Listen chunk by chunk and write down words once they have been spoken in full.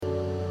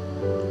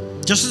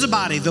Just as a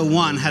body, though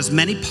one, has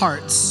many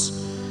parts,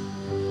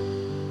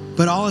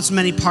 but all its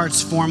many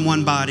parts form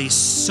one body,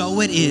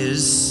 so it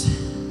is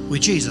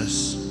with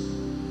Jesus.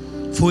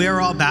 For we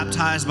are all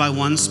baptized by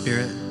one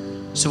Spirit,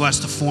 so as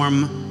to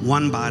form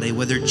one body,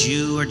 whether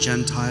Jew or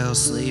Gentile,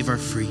 slave or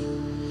free.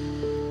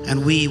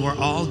 And we were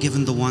all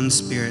given the one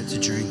Spirit to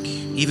drink.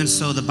 Even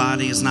so, the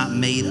body is not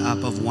made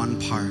up of one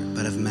part,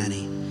 but of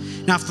many.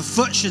 Now, if the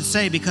foot should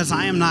say, because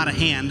I am not a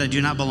hand, I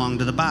do not belong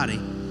to the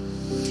body,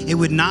 it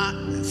would not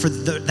for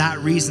that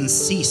reason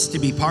cease to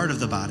be part of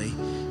the body.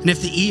 And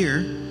if the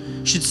ear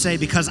should say,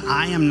 because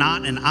I am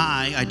not an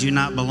eye, I do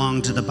not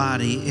belong to the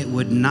body, it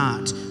would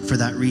not for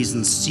that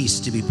reason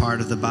cease to be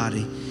part of the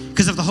body.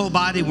 Because if the whole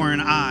body were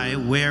an eye,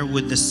 where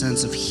would the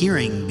sense of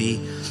hearing be?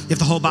 If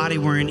the whole body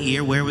were an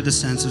ear, where would the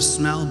sense of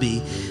smell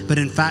be? But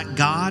in fact,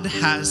 God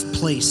has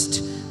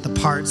placed the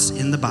parts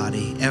in the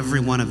body, every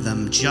one of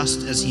them,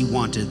 just as he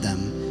wanted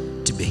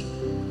them to be.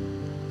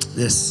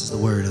 This is the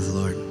word of the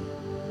Lord.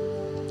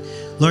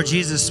 Lord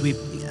Jesus, we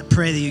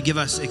pray that you give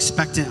us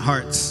expectant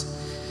hearts.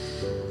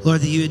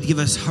 Lord, that you would give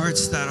us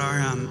hearts that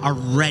are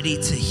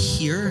ready to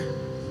hear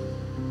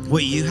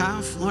what you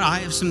have. Lord, I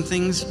have some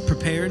things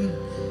prepared,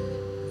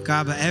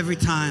 God, but every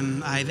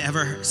time I've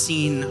ever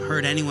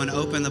heard anyone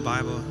open the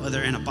Bible,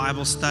 whether in a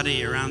Bible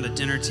study, around a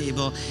dinner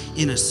table,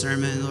 in a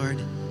sermon, Lord,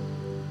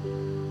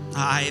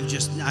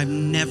 I've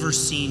never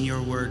seen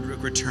your word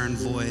return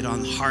void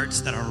on hearts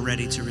that are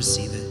ready to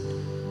receive it.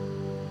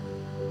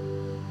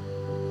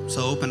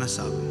 So open us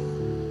up.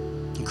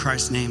 In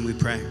Christ's name we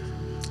pray.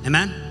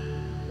 Amen.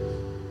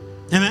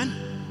 Amen.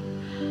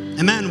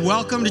 Amen.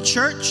 Welcome to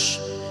church.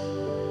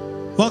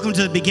 Welcome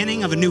to the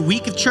beginning of a new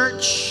week of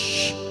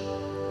church.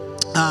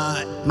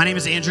 My name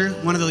is Andrew,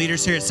 one of the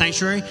leaders here at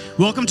Sanctuary.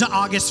 Welcome to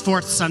August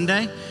 4th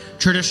Sunday,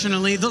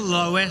 traditionally the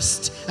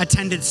lowest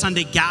attended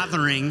Sunday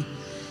gathering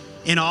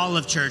in all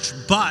of church,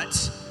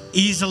 but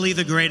easily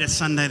the greatest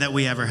Sunday that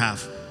we ever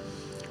have.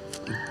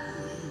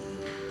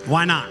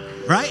 Why not,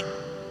 right?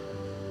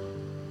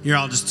 You're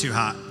all just too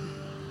hot.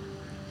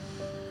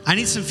 I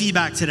need some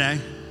feedback today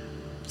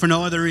for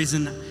no other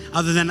reason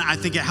other than I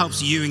think it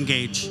helps you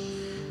engage.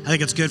 I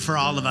think it's good for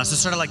all of us.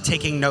 It's sort of like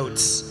taking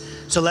notes.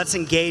 So let's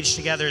engage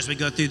together as we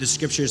go through the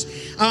scriptures.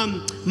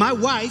 My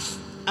wife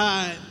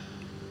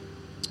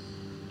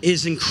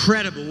is an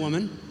incredible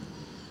woman.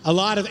 A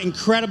lot of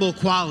incredible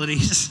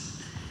qualities.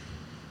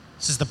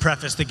 This is the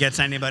preface that gets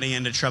anybody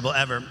into trouble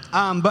ever.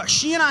 But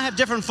she and I have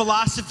different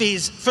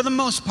philosophies, for the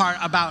most part,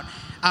 about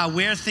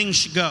where things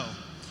should go.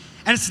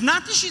 And it's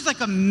not that she's like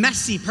a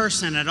messy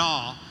person at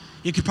all.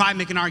 You could probably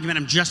make an argument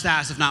I'm just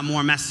as, if not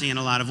more messy in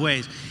a lot of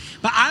ways.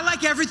 But I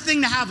like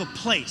everything to have a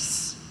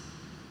place.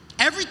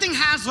 Everything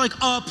has like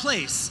a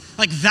place.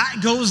 Like that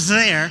goes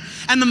there.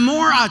 And the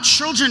more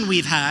children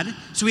we've had,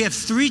 so we have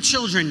 3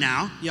 children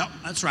now. Yep,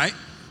 that's right.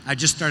 I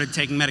just started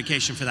taking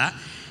medication for that.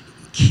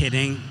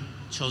 Kidding.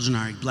 Children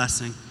are a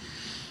blessing.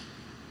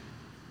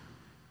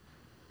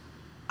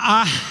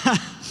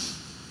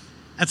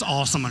 That's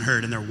all someone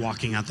heard, and they're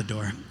walking out the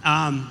door.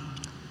 I've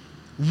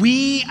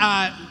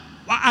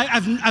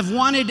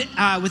wanted,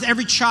 with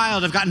every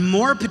child, I've gotten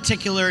more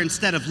particular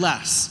instead of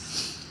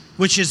less,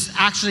 which is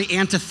actually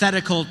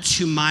antithetical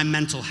to my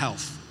mental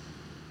health.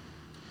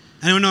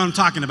 I don't know what I'm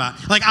talking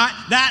about. Like,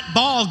 that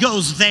ball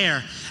goes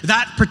there.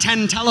 That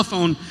pretend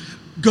telephone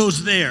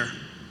goes there.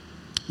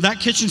 That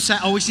kitchen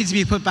set always needs to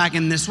be put back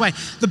in this way.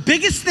 The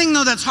biggest thing,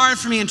 though, that's hard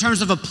for me in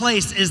terms of a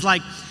place is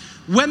like,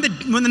 when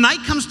the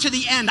night comes to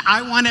the end,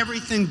 I want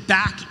everything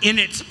back in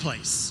its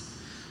place.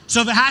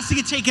 So if it has to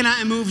get taken out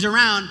and moved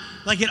around,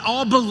 like it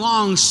all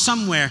belongs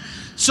somewhere.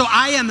 So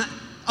I am,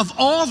 of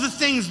all the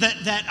things that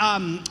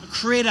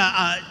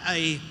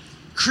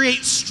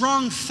create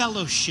strong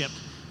fellowship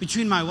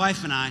between my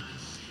wife and I,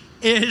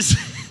 is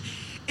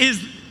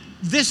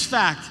this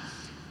fact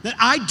that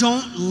I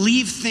don't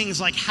leave things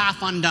like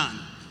half undone.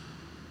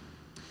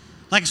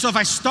 Like, so if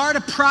I start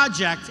a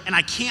project and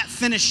I can't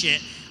finish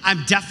it,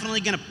 I'm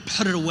definitely gonna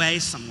put it away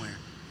somewhere.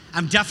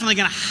 I'm definitely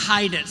gonna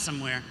hide it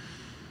somewhere.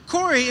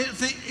 Corey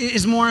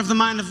is more of the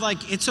mind of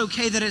like, it's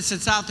okay that it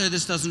sits out there.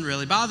 This doesn't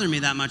really bother me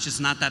that much. It's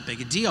not that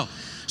big a deal.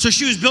 So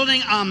she was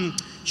building,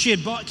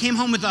 came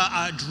home with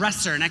a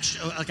dresser, an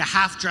extra, like a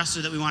half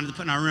dresser that we wanted to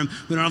put in our room.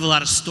 We don't have a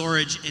lot of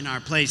storage in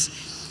our place.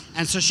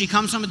 And so she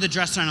comes home with the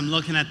dresser and I'm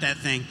looking at that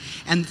thing.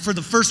 And for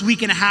the first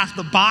week and a half,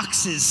 the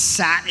boxes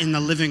sat in the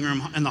living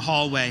room, in the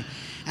hallway.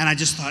 And I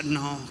just thought,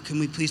 no, can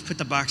we please put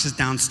the boxes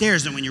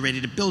downstairs, and when you're ready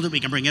to build it, we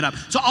can bring it up.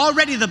 So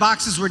already the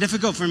boxes were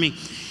difficult for me.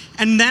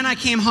 And then I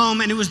came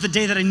home, and it was the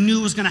day that I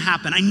knew was gonna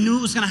happen. I knew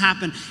it was gonna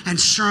happen, and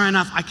sure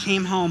enough, I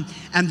came home,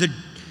 and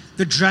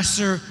the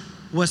dresser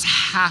was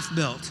half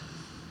built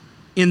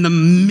in the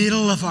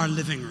middle of our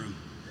living room.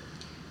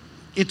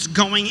 It's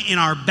going in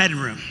our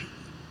bedroom,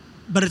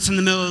 but it's in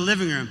the middle of the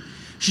living room.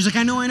 She's like,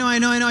 I know.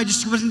 I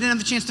just didn't have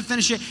the chance to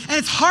finish it. And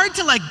it's hard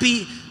to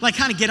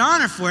kind of get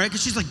on her for it,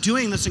 because she's like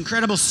doing this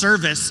incredible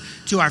service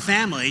to our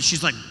family.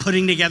 She's like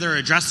putting together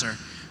a dresser,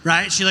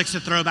 right? She likes to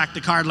throw back the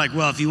card like,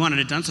 well, if you wanted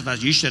it done so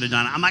fast, you should have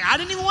done it. I'm like, I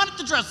didn't even want it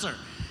the dresser.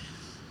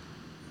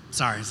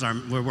 Sorry,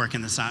 we're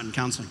working this out in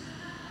counseling.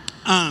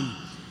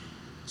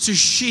 So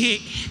she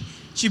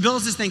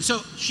builds this thing.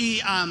 So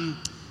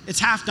it's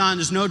half done,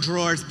 there's no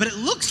drawers, but it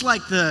looks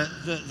like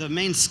the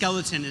main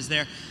skeleton is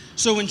there.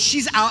 So when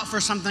she's out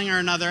for something or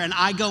another, and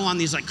I go on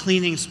these like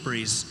cleaning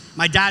sprees,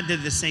 my dad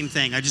did the same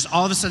thing. I just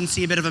all of a sudden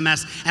see a bit of a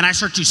mess, and I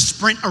start to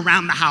sprint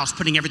around the house,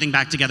 putting everything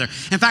back together.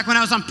 In fact, when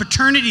I was on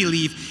paternity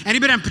leave,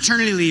 anybody on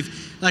paternity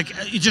leave, like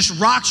it just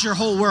rocks your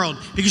whole world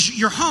because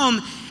you're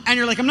home, and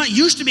you're like, I'm not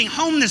used to being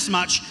home this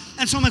much.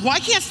 And so I'm like, why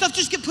can't stuff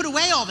just get put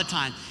away all the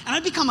time? And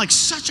I've become like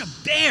such a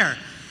bear.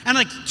 And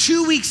like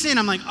 2 weeks in,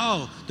 I'm like,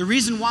 oh, the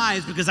reason why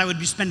is because I would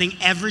be spending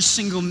every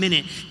single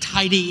minute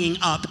tidying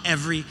up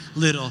every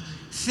little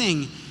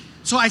thing.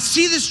 So I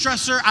see this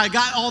dresser, I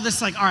got all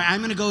this like, all right,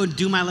 I'm gonna go and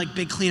do my like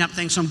big cleanup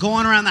thing. So I'm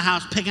going around the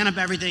house, picking up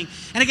everything.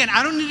 And again,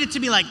 I don't need it to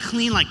be like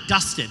clean, like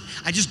dusted.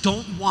 I just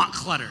don't want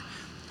clutter.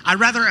 I'd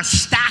rather a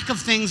stack of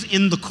things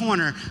in the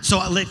corner so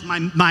like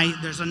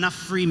there's enough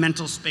free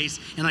mental space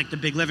in like the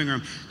big living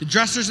room. The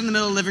dresser's in the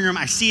middle of the living room.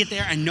 I see it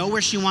there. I know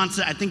where she wants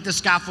it. I think the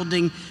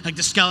scaffolding, like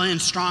the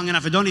skeleton's strong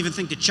enough. I don't even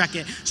think to check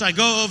it. So I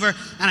go over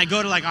and I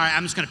go to like, all right,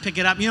 I'm just gonna pick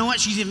it up. You know what?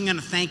 She's even gonna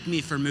thank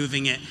me for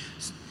moving it.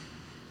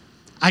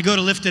 I go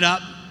to lift it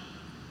up.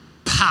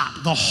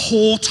 Pop, the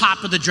whole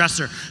top of the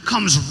dresser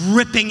comes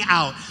ripping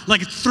out.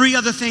 Like 3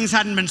 other things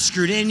hadn't been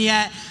screwed in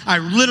yet.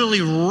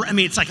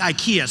 It's like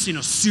IKEA,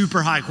 so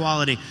super high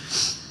quality.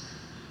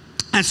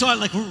 And so I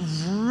like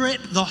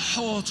rip the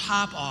whole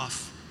top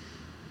off.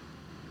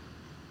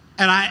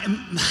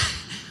 And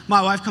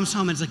my wife comes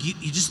home and it's like,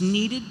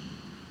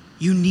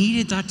 you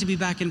needed that to be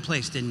back in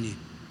place, didn't you?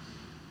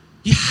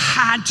 You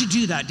had to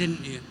do that,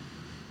 didn't you?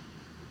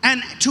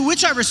 And to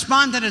which I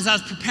responded as I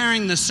was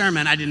preparing this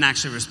sermon. I didn't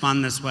actually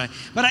respond this way.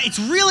 But it's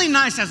really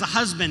nice as a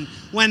husband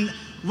when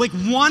like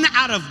 1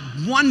 out of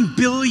 1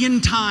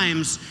 billion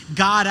times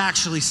God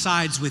actually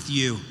sides with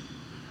you.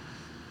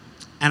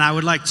 And I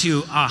would like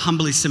to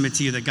humbly submit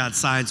to you that God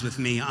sides with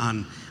me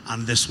on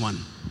this one.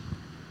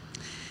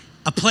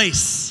 A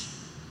place.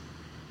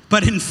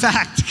 But in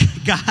fact,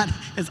 God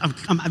is,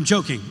 I'm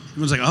joking.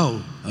 Everyone's like,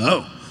 oh.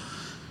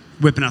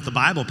 Whipping out the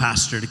Bible,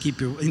 pastor, to keep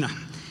your,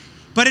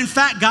 But in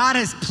fact, God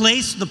has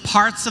placed the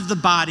parts of the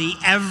body,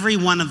 every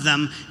one of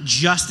them,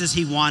 just as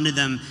he wanted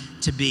them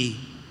to be.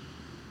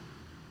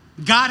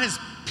 God has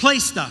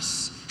placed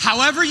us.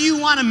 However you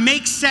want to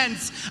make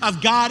sense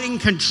of God in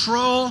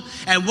control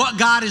and what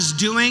God is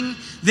doing,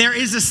 there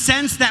is a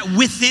sense that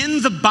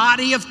within the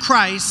body of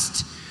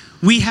Christ,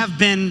 we have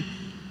been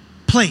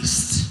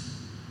placed.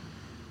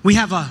 We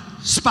have a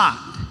spot.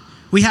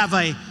 We have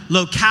a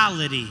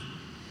locality.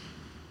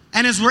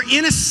 And as we're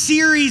in a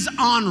series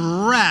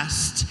on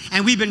rest,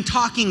 and we've been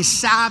talking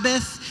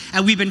Sabbath,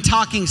 and we've been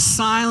talking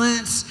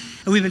silence,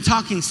 and we've been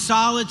talking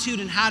solitude,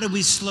 and how do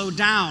we slow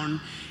down,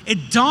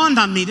 it dawned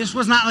on me, this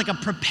was not like a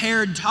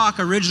prepared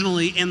talk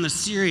originally in the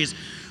series,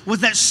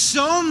 was that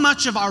so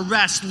much of our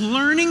rest,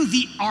 learning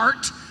the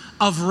art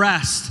of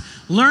rest,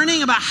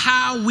 learning about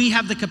how we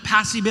have the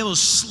capacity to be able to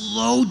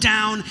slow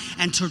down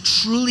and to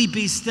truly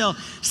be still.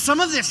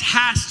 Some of this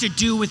has to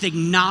do with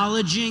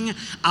acknowledging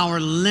our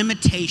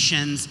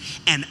limitations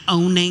and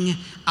owning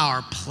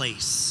our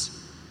place.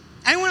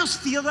 Anyone else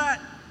feel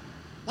that?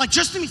 Like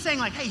just to me saying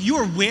like, hey, you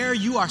are where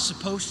you are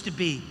supposed to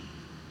be.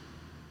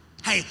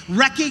 Hey,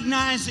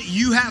 recognize that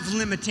you have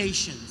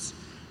limitations.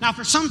 Now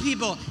for some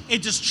people,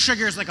 it just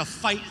triggers like a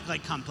fight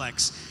like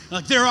complex.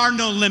 Like there are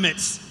no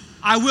limits.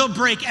 I will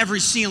break every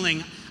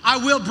ceiling. I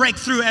will break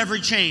through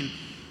every chain,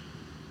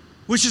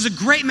 which is a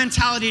great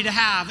mentality to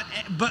have,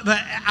 but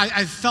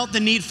I felt the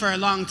need for a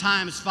long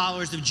time as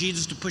followers of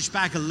Jesus to push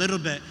back a little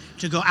bit,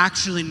 to go,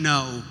 actually,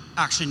 no,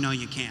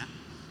 you can't.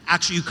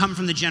 Actually, you come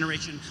from the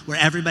generation where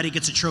everybody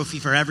gets a trophy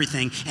for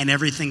everything, and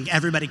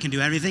everybody can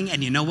do everything,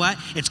 and you know what?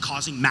 It's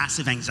causing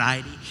massive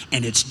anxiety,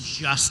 and it's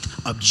just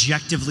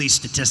objectively,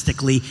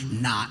 statistically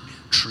not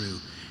true.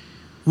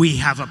 We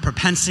have a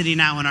propensity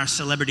now in our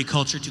celebrity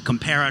culture to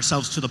compare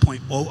ourselves to the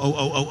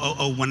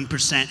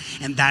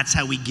 0.00001%, and that's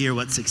how we gear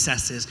what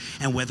success is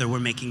and whether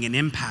we're making an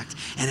impact.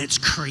 And it's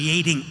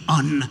creating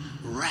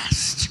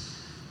unrest.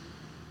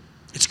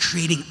 It's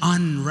creating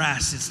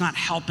unrest. It's not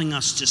helping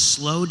us to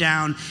slow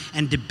down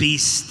and to be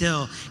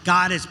still.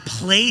 God has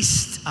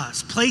placed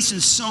us. Placed in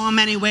so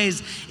many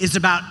ways is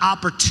about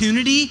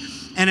opportunity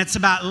and it's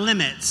about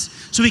limits.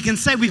 So we can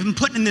say we've been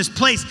put in this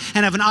place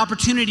and have an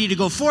opportunity to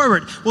go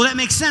forward. Well, that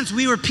makes sense.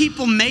 We were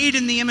people made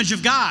in the image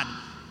of God.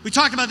 We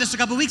talked about this a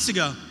couple weeks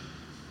ago.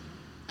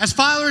 As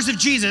followers of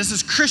Jesus,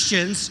 as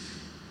Christians,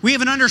 we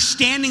have an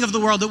understanding of the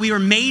world that we were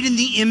made in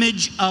the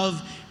image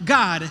of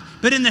God.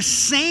 But in the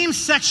same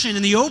section,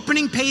 in the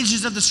opening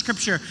pages of the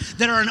scripture,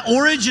 that are an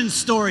origin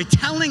story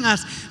telling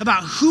us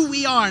about who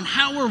we are and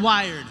how we're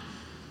wired.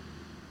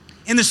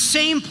 In the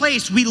same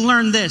place, we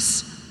learn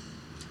this.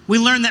 We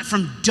learn that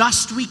from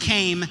dust we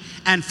came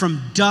and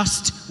from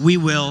dust we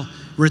will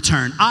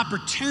return.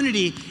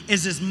 Opportunity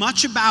is as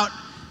much about,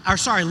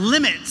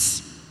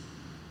 limits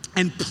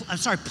and,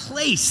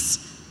 place,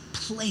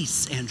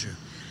 Andrew.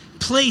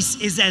 Place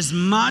is as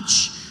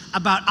much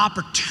about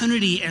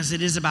opportunity as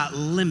it is about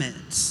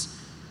limits.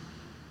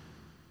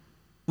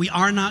 We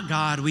are not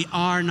God. We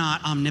are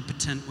not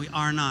omnipotent. We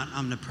are not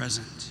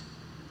omnipresent.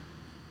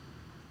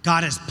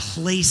 God has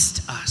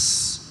placed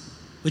us,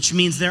 which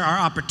means there are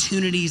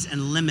opportunities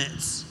and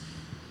limits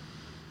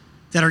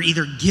that are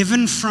either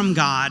given from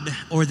God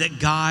or that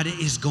God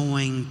is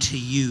going to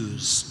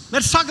use.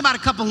 Let's talk about a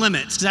couple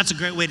limits, because that's a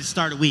great way to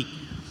start a week.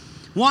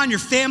 One, your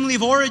family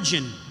of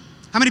origin.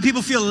 How many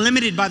people feel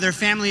limited by their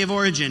family of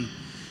origin?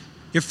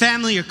 Your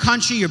family, your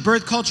country, your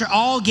birth culture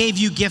all gave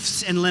you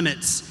gifts and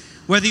limits.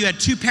 Whether you had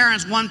two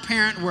parents, one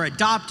parent, were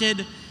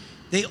adopted,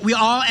 we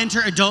all enter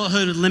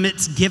adulthood with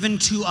limits given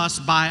to us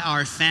by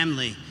our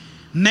family.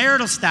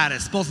 Marital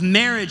status, both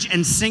marriage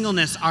and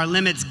singleness, are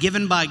limits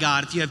given by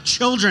God. If you have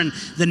children,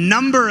 the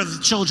number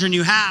of children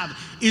you have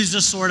is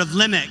a sort of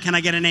limit. Can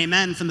I get an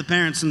amen from the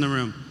parents in the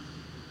room?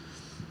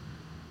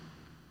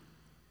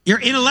 Your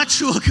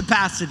intellectual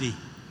capacity.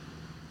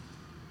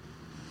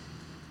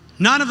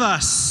 None of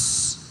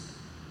us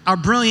are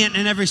brilliant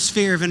in every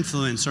sphere of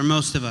influence, or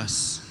most of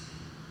us.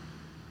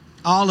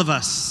 All of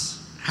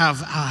us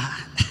have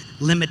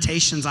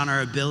limitations on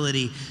our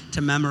ability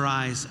to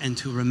memorize and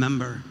to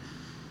remember.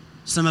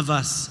 Some of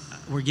us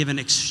were given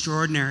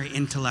extraordinary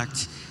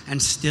intellect,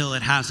 and still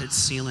it has its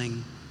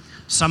ceiling.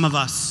 Some of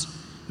us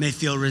may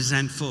feel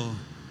resentful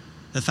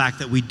the fact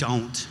that we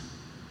don't,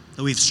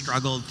 that we've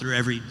struggled through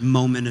every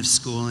moment of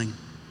schooling.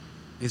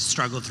 We've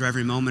struggled through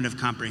every moment of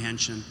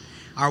comprehension.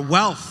 Our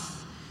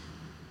wealth,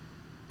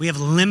 we have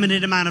a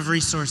limited amount of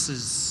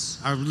resources.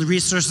 Our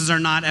resources are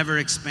not ever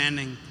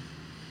expanding.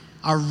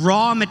 Our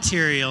raw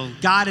material,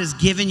 God has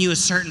given you a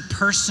certain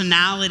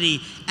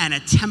personality and a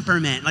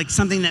temperament, like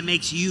something that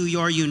makes you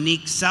your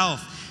unique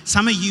self.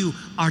 Some of you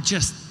are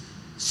just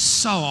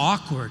so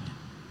awkward,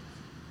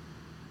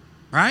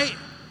 right?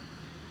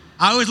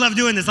 I always love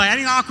doing this. Like,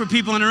 any awkward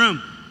people in the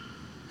room?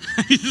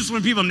 Just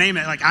when people name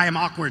it, like, I am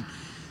awkward.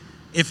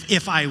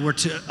 If I were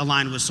to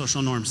align with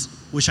social norms,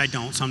 which I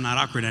don't, so I'm not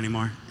awkward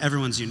anymore.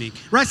 Everyone's unique,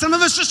 right? Some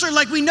of us just are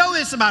like, we know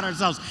this about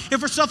ourselves. If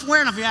we're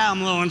self-aware enough, yeah,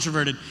 I'm a little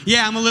introverted.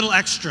 Yeah, I'm a little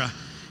extra.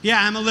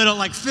 Yeah, I'm a little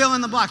like fill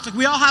in the blocks. Like,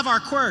 we all have our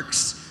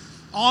quirks,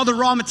 all the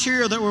raw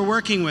material that we're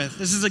working with.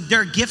 This is like,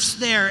 there are gifts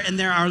there and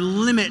there are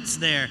limits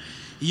there.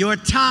 Your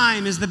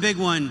time is the big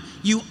one.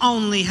 You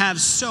only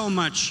have so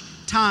much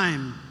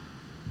time.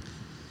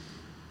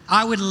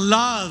 I would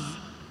love,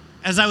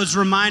 as I was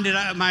reminded,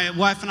 my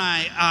wife and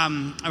I,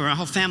 or our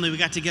whole family, we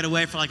got to get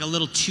away for like a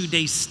little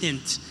 2-day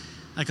stint,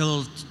 like a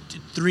little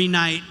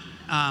 3-night,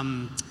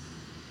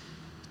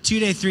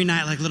 2-day,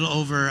 3-night, like a little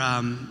over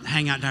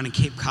hangout down in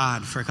Cape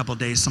Cod for a couple of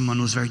days.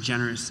 Someone was very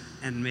generous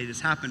and made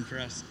this happen for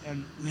us.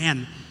 And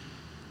man,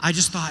 I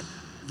just thought,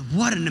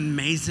 what an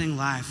amazing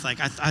life. Like,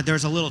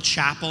 there's a little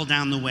chapel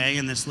down the way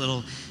in this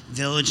little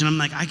village, and I'm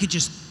like, I could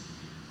just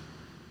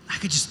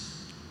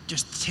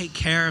take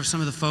care of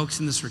some of the folks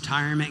in this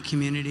retirement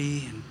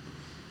community and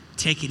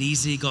take it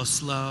easy, go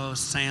slow,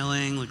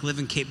 sailing, like live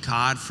in Cape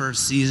Cod for a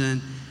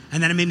season.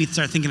 And then it made me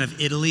start thinking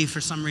of Italy for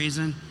some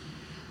reason.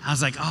 I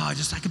was like, I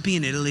could be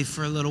in Italy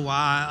for a little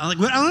while. I'm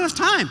like, I don't have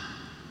time.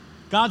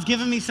 God's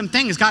given me some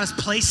things. God has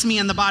placed me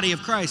in the body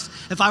of Christ.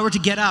 If I were to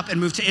get up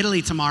and move to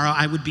Italy tomorrow,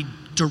 I would be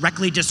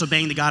directly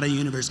disobeying the God of the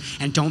universe,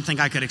 and don't think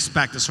I could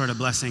expect the sort of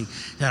blessing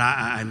that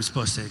I'm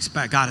supposed to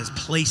expect. God has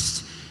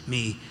placed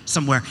me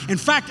somewhere. In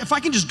fact, if I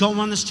can just go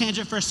on this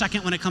tangent for a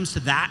second when it comes to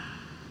that,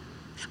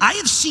 I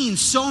have seen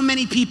so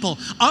many people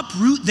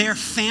uproot their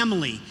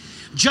family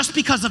just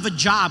because of a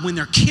job when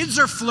their kids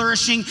are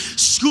flourishing,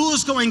 school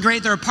is going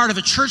great, they're a part of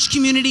a church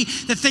community,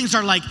 that things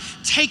are like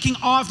taking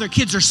off, their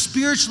kids are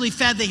spiritually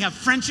fed, they have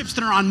friendships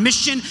that are on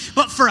mission,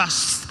 but for a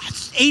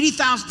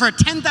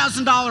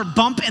 $10,000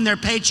 bump in their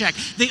paycheck,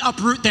 they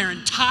uproot their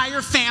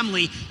entire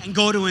family and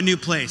go to a new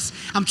place.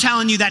 I'm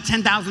telling you that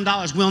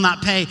 $10,000 will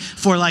not pay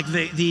for like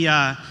the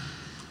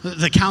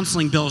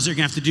counseling bills you're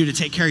gonna have to do to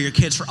take care of your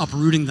kids for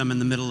uprooting them in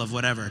the middle of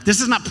whatever. This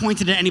is not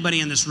pointed at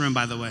anybody in this room,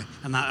 by the way.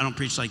 I don't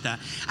preach like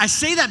that. I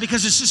say that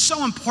because it's just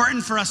so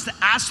important for us to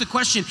ask the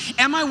question,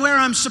 am I where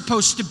I'm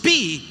supposed to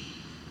be?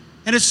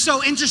 And it's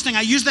so interesting.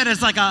 I use that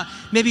as like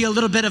maybe a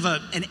little bit of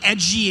an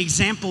edgy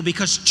example,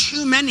 because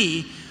too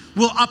many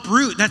will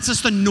uproot. That's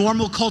just a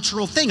normal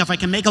cultural thing. If I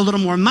can make a little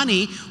more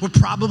money, we're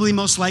probably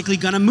most likely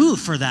gonna move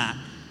for that.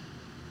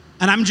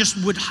 And I'm just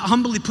would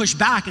humbly push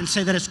back and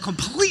say that it's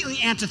completely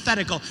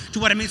antithetical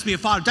to what it means to be a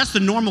father. That's the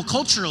normal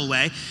cultural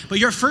way. But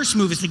your first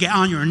move is to get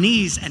on your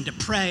knees and to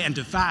pray and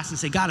to fast and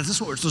say, God, is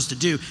this what we're supposed to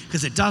do?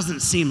 Because it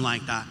doesn't seem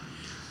like that.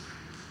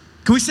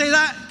 Can we say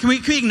that? Can we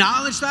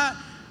acknowledge that?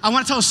 I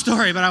want to tell a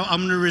story, but I'm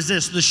going to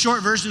resist. The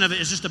short version of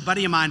it is just a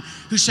buddy of mine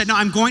who said, no,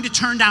 I'm going to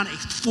turn down a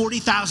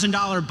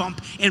 $40,000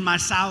 bump in my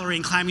salary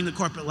and climbing the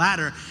corporate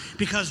ladder,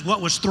 because what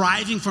was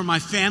thriving for my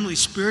family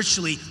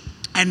spiritually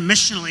and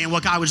missionally and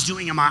what God was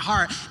doing in my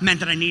heart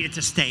meant that I needed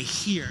to stay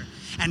here.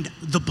 And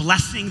the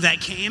blessing that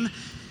came,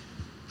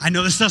 I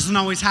know this doesn't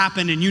always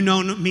happen, and you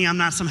know me, I'm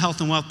not some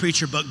health and wealth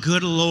preacher, but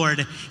good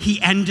Lord,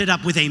 he ended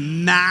up with a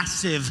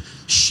massive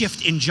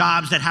shift in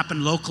jobs that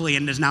happened locally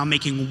and is now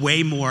making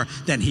way more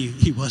than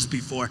he was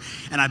before.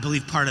 And I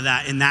believe part of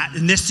that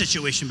in this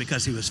situation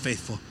because he was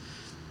faithful.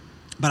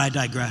 But I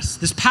digress.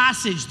 This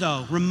passage,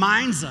 though,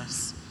 reminds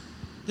us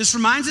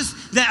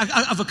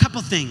that of a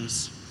couple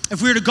things.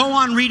 If we were to go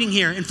on reading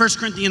here in 1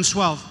 Corinthians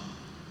 12,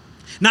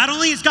 not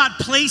only has God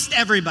placed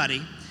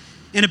everybody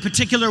in a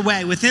particular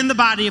way within the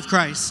body of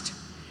Christ,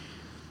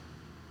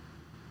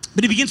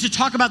 but he begins to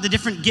talk about the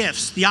different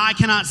gifts. The eye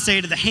cannot say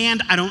to the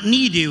hand, I don't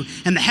need you,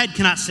 and the head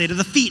cannot say to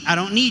the feet, I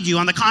don't need you.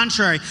 On the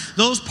contrary,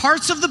 those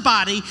parts of the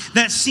body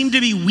that seem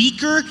to be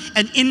weaker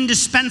and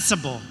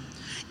indispensable,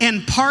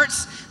 and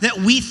parts that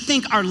we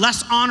think are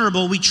less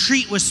honorable, we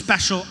treat with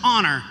special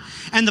honor.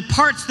 And the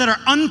parts that are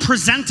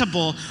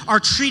unpresentable are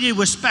treated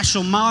with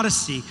special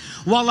modesty,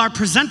 while our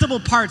presentable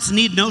parts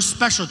need no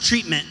special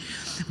treatment.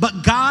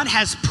 But God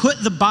has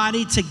put the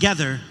body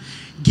together,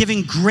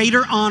 giving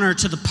greater honor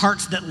to the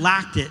parts that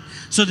lacked it,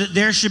 so that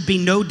there should be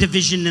no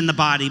division in the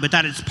body, but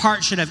that its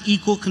parts should have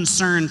equal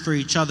concern for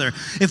each other.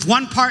 If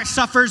one part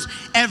suffers,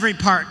 every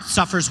part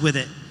suffers with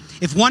it.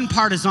 If one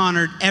part is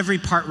honored, every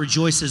part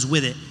rejoices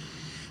with it.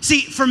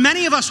 See, for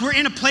many of us, we're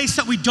in a place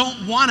that we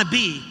don't want to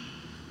be,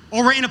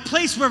 or we're in a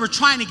place where we're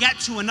trying to get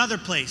to another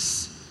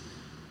place.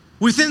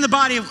 Within the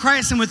body of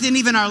Christ and within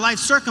even our life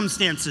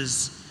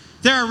circumstances,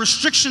 there are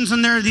restrictions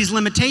and there are these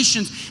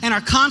limitations, and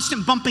our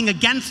constant bumping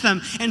against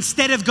them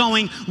instead of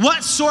going,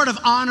 what sort of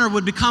honor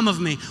would become of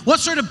me? What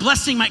sort of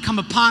blessing might come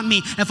upon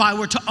me if I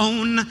were to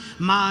own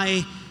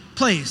my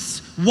place?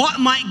 What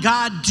might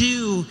God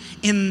do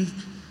in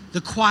the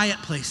quiet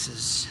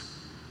places?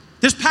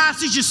 This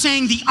passage is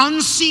saying the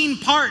unseen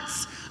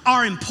parts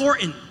are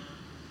important.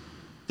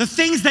 The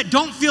things that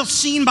don't feel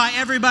seen by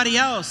everybody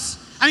else.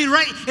 I mean,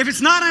 right, if it's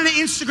not on an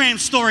Instagram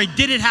story,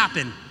 did it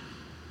happen?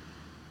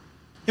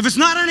 If it's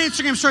not on an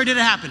Instagram story, did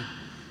it happen?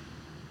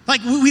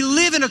 Like, we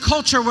live in a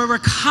culture where we're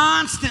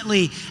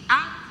constantly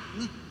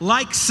acting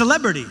like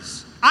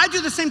celebrities. I do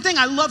the same thing.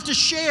 I love to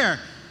share.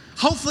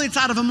 Hopefully it's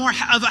out of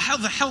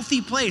a healthy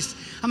place.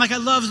 I'm like, I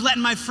love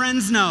letting my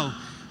friends know.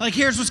 Like,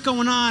 here's what's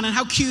going on, and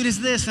how cute is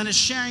this, and it's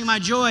sharing my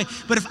joy.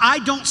 But if I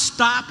don't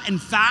stop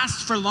and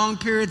fast for long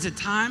periods of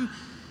time,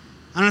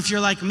 I don't know if you're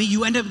like me,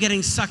 you end up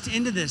getting sucked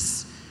into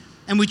this.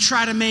 And we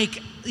try to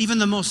make even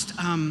the most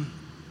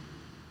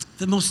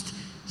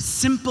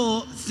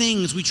simple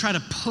things, we try to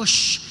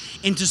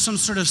push into some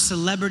sort of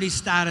celebrity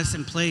status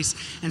and place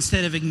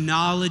instead of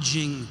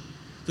acknowledging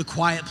the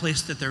quiet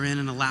place that they're in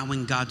and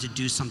allowing God to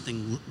do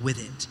something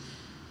with it.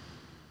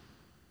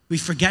 We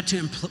forget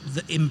to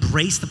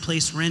embrace the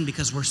place we're in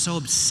because we're so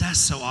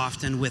obsessed so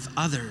often with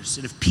others.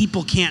 And if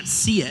people can't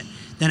see it,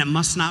 then it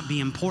must not be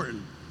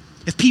important.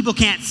 If people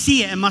can't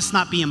see it, it must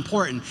not be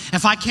important.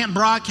 If I can't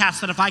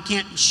broadcast it, if I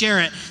can't share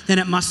it, then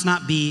it must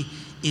not be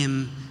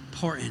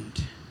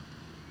important.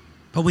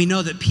 But we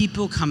know that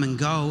people come and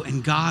go,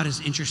 and God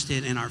is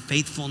interested in our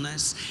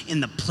faithfulness in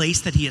the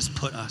place that he has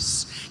put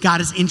us.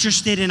 God is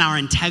interested in our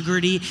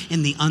integrity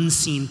in the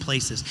unseen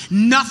places.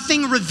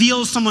 Nothing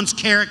reveals someone's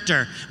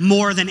character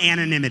more than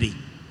anonymity.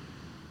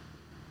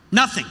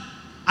 Nothing.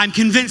 I'm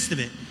convinced of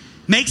it.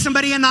 Make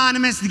somebody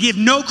anonymous, to give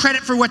no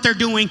credit for what they're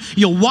doing,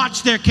 you'll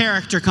watch their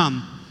character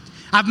come.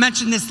 I've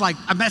mentioned this I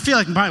feel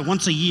like probably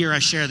once a year I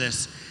share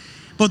this.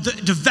 But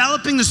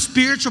developing the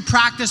spiritual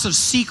practice of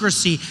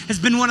secrecy has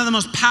been one of the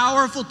most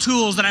powerful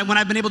tools that when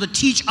I've been able to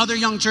teach other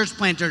young church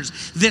planters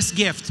this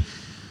gift,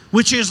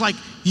 which is like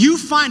you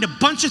find a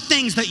bunch of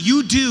things that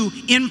you do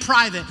in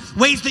private,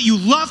 ways that you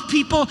love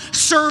people,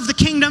 serve the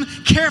kingdom,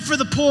 care for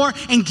the poor,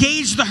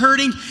 engage the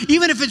hurting,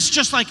 even if it's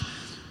just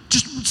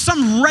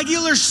some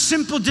regular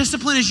simple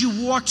discipline as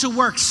you walk to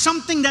work,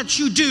 something that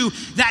you do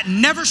that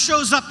never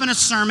shows up in a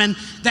sermon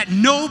that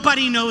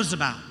nobody knows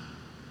about.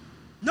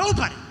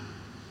 Nobody.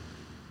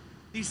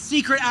 These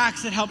secret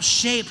acts that help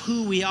shape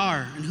who we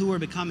are and who we're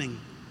becoming.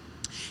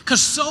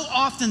 Because so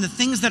often the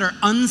things that are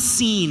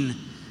unseen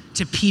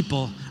to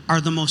people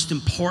are the most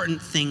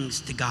important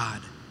things to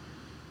God.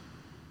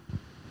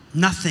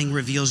 Nothing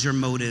reveals your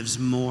motives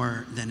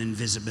more than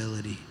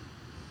invisibility.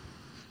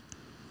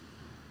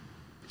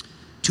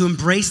 To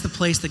embrace the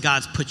place that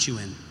God's put you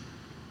in.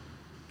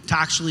 To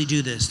actually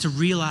do this, to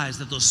realize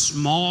that those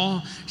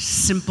small,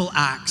 simple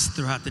acts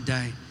throughout the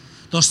day,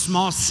 those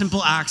small,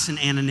 simple acts in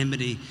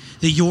anonymity,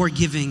 that you're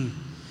giving,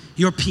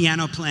 your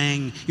piano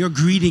playing, your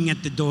greeting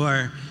at the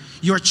door,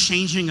 your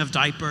changing of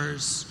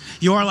diapers,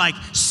 your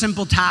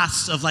simple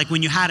tasks of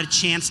when you had a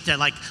chance to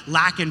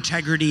lack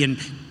integrity and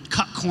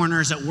cut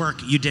corners at work,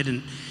 you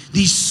didn't.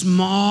 These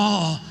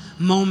small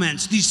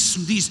moments, these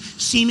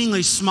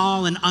seemingly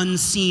small and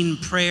unseen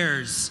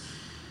prayers,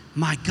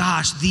 my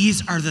gosh,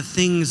 these are the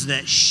things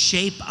that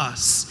shape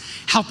us,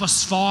 help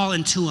us fall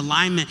into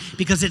alignment,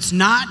 because it's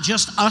not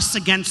just us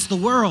against the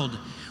world.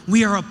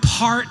 We are a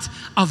part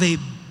of a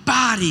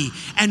body,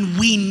 and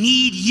we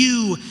need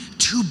you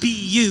to be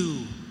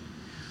you.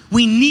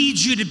 We need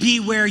you to be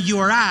where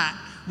you're at.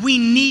 We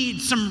need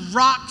some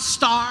rock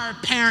star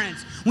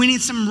parents. We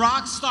need some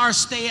rock star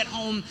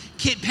stay-at-home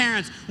kid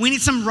parents. We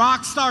need some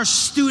rock star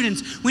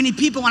students. We need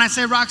people, when I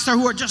say rock star,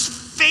 who are just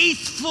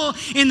faithful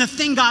in the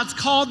thing God's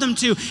called them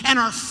to and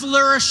are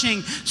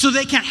flourishing so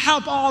they can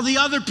help all the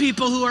other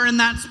people who are in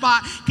that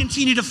spot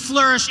continue to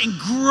flourish and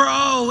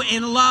grow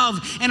in love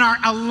and are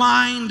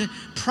aligned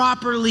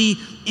properly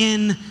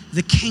in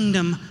the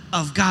kingdom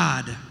of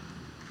God.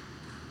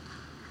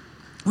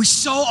 We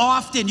so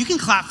often, you can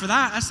clap for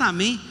that, that's not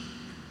me.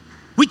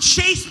 We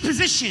chase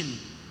position.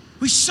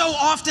 We so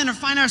often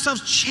find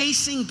ourselves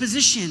chasing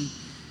position.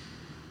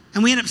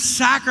 And we end up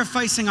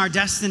sacrificing our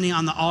destiny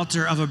on the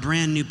altar of a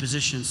brand new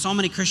position. So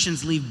many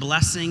Christians leave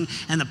blessing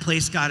and the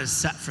place God has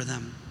set for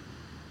them.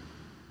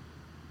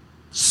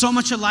 So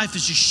much of life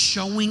is just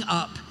showing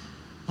up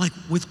like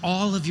with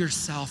all of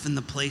yourself in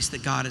the place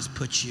that God has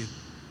put you.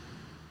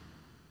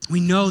 We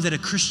know that a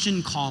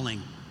Christian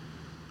calling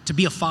to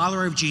be a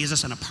follower of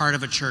Jesus and a part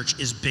of a church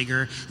is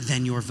bigger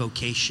than your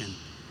vocation.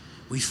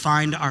 We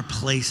find our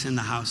place in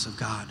the house of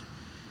God.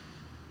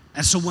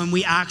 And so when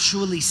we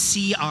actually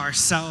see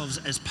ourselves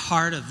as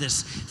part of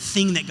this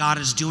thing that God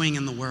is doing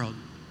in the world,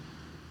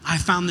 I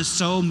found this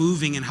so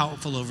moving and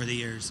helpful over the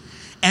years.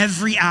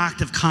 Every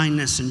act of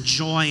kindness and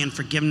joy and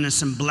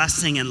forgiveness and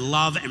blessing and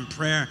love and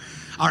prayer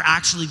are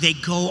actually, they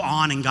go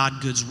on in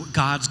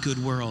God's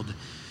good world.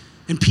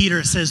 And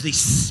Peter says they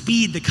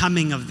speed the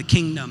coming of the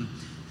kingdom.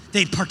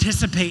 They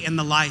participate in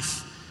the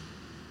life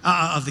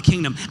of the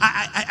kingdom.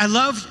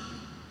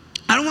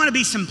 I don't want to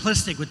be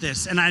simplistic with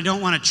this, and I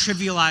don't want to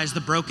trivialize the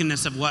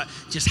brokenness of what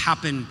just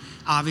happened,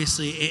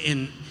 obviously,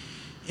 in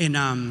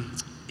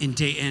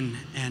Dayton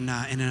and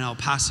in El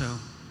Paso.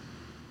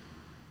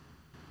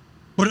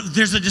 But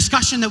there's a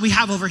discussion that we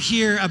have over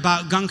here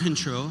about gun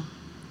control,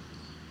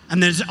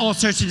 and there's all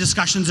sorts of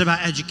discussions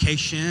about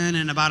education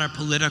and about our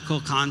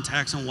political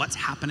context and what's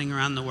happening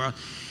around the world.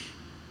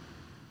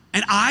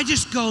 And I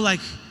just go like,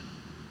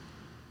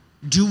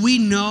 do we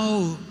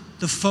know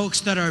the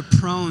folks that are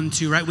prone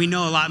to, right? We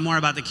know a lot more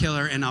about the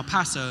killer in El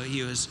Paso.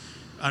 He was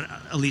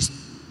at least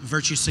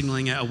virtue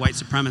signaling a white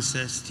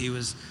supremacist. He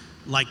was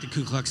like the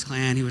Ku Klux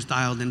Klan. He was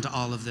dialed into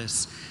all of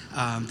this,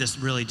 this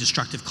really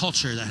destructive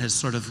culture that has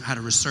sort of had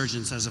a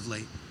resurgence as of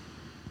late.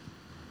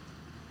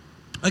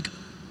 Like,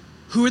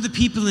 who are the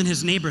people in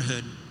his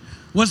neighborhood?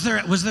 Was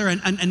there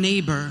a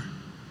neighbor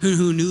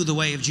who knew the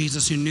way of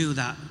Jesus, who knew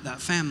that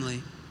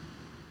family?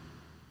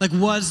 Like,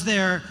 was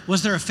there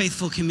a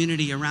faithful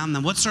community around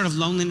them? What sort of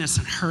loneliness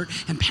and hurt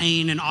and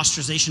pain and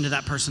ostracization did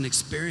that person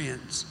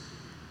experience?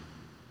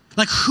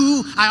 Like,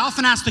 I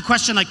often ask the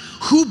question, like,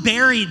 who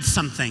buried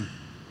something?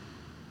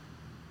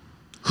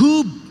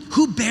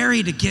 Who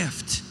buried a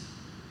gift?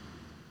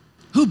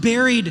 Who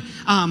buried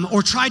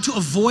or tried to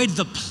avoid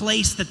the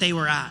place that they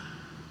were at?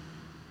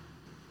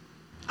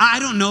 I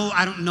don't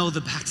know the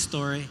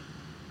backstory.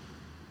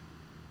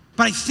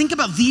 But I think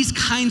about these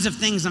kinds of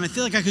things, and I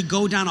feel like I could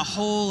go down a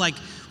whole, like,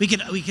 we could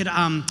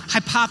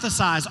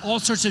hypothesize all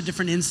sorts of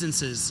different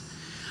instances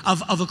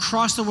of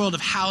across the world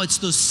of how it's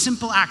those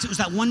simple acts. It was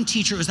that one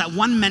teacher, it was that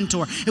one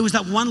mentor, it was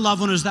that one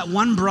loved one, it was that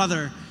one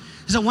brother,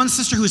 it was that one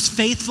sister who was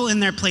faithful in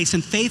their place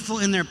and faithful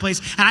in their place.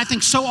 And I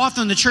think so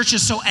often the church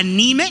is so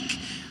anemic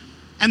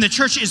and the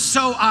church is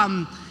so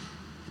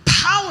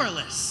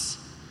powerless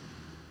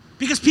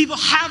because people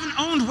haven't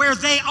owned where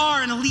they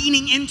are and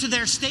leaning into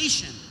their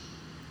station.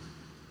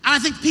 And I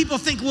think people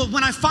think, well,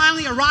 when I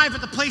finally arrive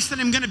at the place that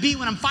I'm going to be,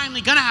 when I'm finally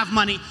going to have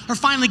money or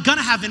finally going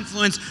to have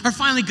influence or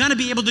finally going to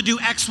be able to do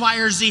X, Y,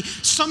 or Z,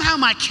 somehow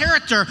my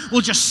character will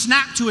just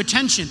snap to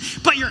attention.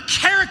 But your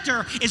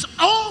character is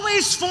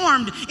always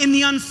formed in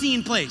the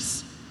unseen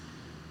place.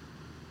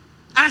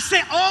 And I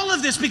say all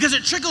of this because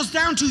it trickles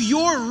down to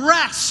your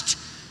rest.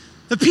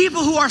 The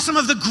people who are some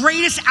of the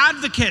greatest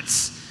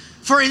advocates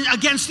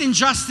against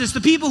injustice,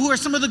 the people who are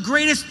some of the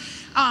greatest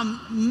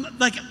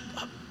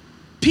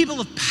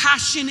people of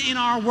passion in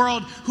our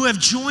world who have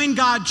joined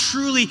God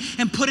truly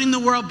and putting the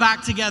world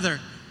back together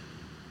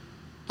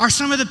are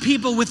some of the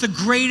people with the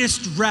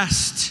greatest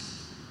rest,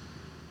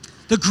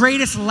 the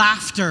greatest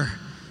laughter,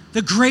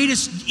 the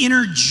greatest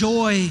inner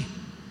joy,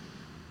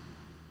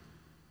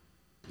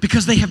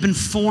 because they have been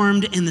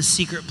formed in the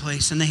secret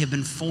place and they have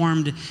been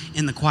formed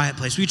in the quiet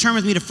place. Will you turn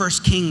with me to 1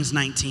 Kings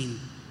 19?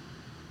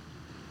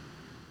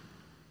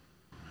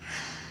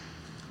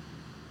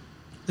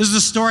 This is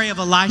the story of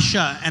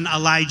Elisha and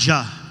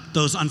Elijah,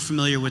 those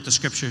unfamiliar with the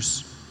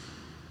scriptures.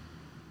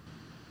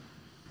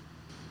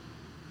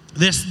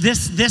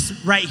 This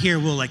right here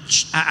will,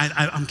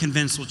 I'm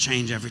convinced will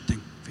change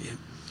everything for you.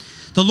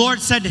 The Lord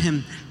said to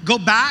him, go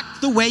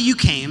back the way you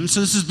came. So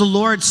this is the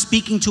Lord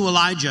speaking to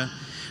Elijah,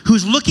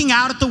 who's looking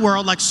out at the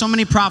world like so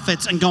many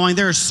prophets and going,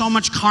 there is so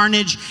much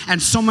carnage and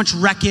so much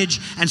wreckage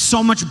and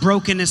so much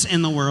brokenness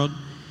in the world.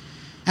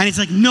 And he's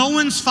like, no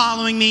one's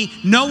following me.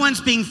 No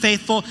one's being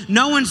faithful.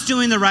 No one's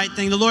doing the right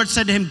thing. The Lord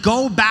said to him,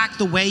 go back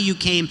the way you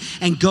came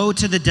and go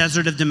to the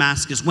desert of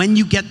Damascus. When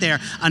you get there,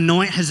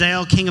 anoint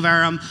Hazael, king of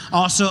Aram.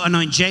 Also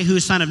anoint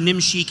Jehu, son of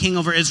Nimshi, king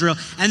over Israel.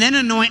 And then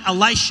anoint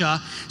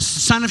Elisha,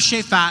 son of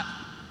Shaphat,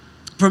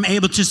 from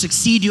able to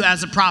succeed you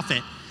as a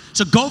prophet.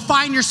 So go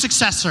find your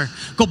successor.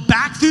 Go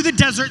back through the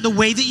desert the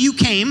way that you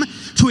came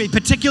to a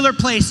particular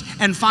place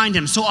and find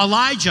him. So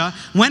Elijah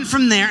went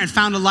from there and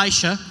found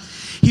Elisha.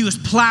 He was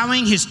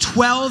plowing his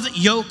 12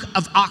 yoke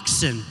of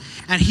oxen,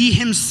 and he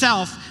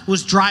himself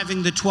was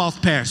driving the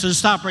 12th pair. So just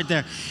stop right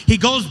there. He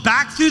goes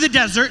back through the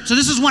desert. So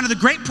this is one of the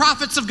great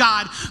prophets of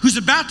God who's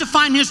about to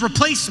find his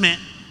replacement,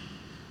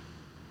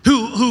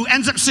 who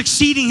ends up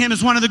succeeding him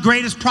as one of the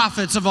greatest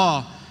prophets of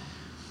all.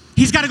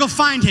 He's got to go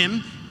find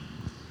him.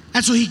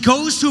 And so he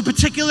goes to a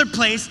particular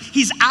place.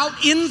 He's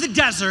out in the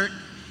desert.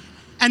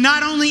 And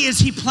not only is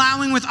he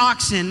plowing with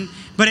oxen,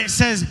 but it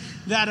says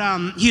that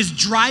he is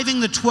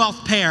driving the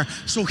 12th pair.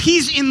 So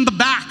he's in the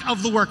back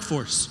of the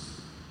workforce.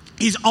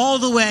 He's all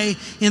the way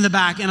in the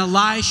back. And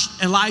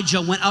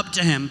Elijah went up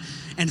to him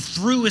and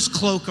threw his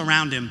cloak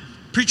around him.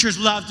 Preachers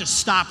love to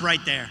stop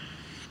right there.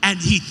 And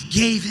he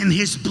gave him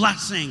his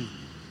blessing.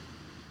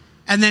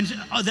 And then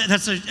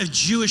that's a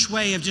Jewish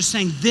way of just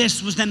saying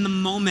this was then the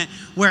moment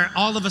where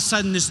all of a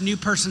sudden this new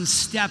person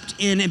stepped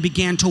in and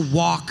began to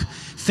walk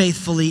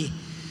faithfully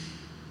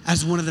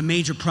as one of the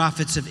major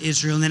prophets of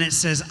Israel. And then it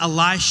says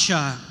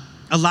Elijah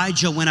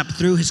went up,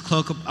 threw his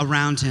cloak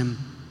around him.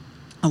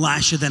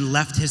 Elisha then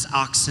left his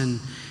oxen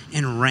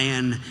and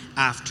ran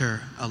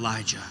after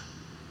Elijah.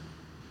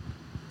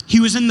 He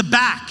was in the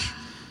back.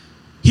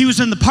 He was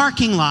in the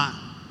parking lot.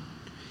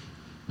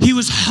 He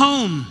was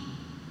home.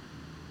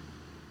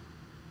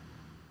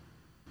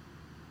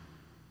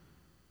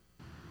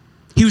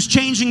 He was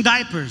changing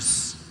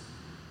diapers.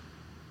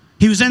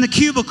 He was in the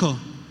cubicle.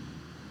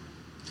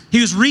 He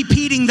was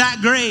repeating that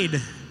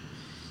grade.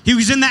 He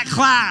was in that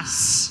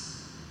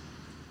class.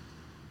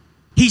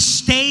 He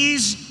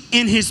stays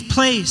in his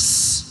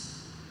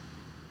place.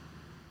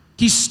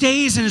 He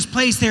stays in his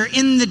place there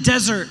in the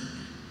desert.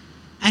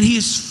 And he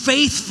is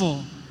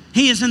faithful.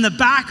 He is in the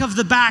back of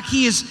the back.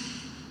 He is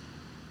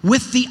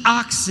with the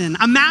oxen.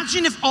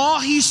 Imagine if all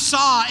he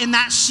saw in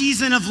that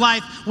season of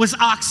life was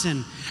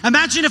oxen.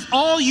 Imagine if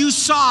all you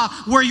saw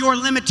were your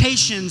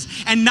limitations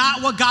and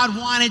not what God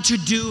wanted to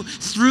do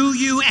through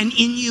you and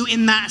in you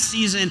in that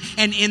season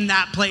and in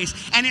that place.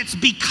 And it's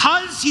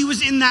because he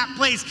was in that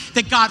place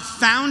that God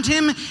found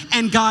him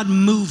and God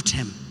moved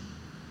him.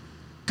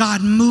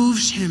 God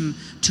moves him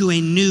to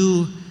a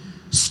new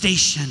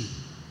station.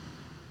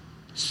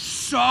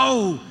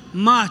 So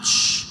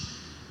much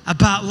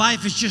about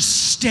life is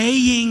just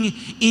staying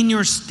in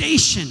your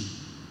station.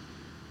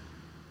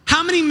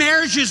 How many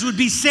marriages would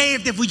be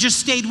saved if we just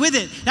stayed with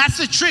it? That's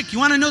the trick. You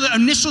want to know the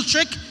initial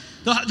trick?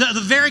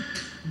 The very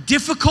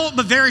difficult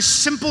but very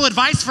simple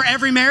advice for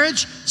every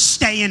marriage?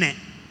 Stay in it.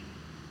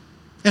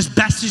 As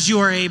best as you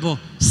are able,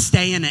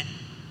 stay in it.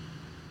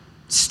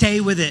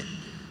 Stay with it.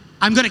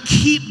 I'm going to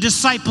keep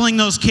discipling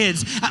those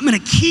kids. I'm going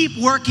to keep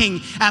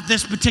working at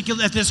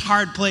this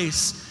hard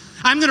place.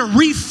 I'm going to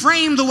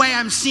reframe the way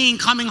I'm seeing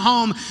coming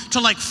home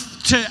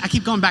I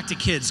keep going back to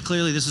kids.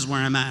 Clearly, this is where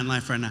I'm at in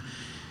life right now.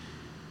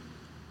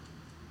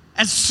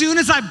 As soon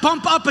as I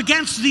bump up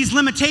against these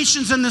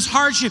limitations and this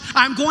hardship,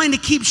 I'm going to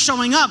keep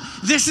showing up.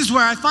 This is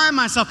where I find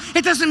myself.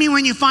 It doesn't mean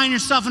when you find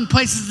yourself in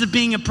places of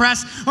being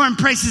oppressed or in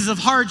places of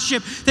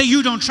hardship that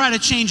you don't try to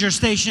change your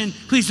station.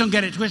 Please don't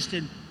get it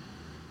twisted.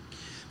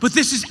 But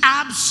this is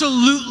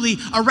absolutely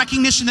a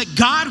recognition that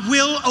God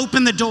will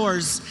open the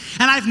doors.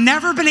 And I've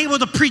never been able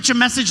to preach a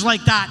message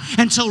like that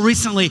until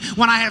recently,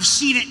 when I have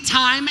seen it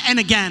time and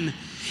again.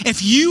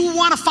 If you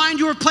want to find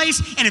your place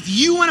and if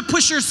you want to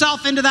push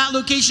yourself into that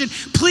location,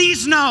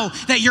 please know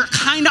that you're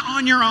kind of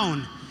on your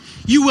own.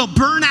 You will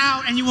burn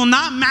out and you will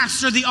not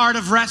master the art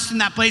of rest in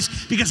that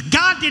place because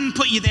God didn't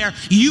put you there,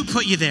 you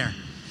put you there.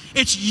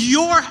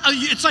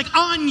 It's like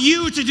on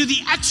you to do the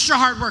extra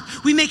hard work.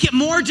 We make it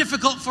more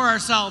difficult for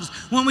ourselves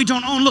when we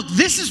don't own. Look,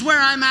 this is where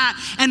I'm at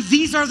and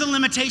these are the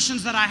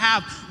limitations that I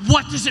have.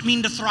 What does it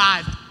mean to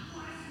thrive?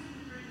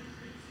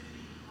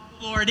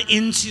 Lord,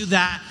 into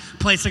that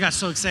place. I got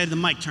so excited the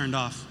mic turned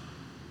off.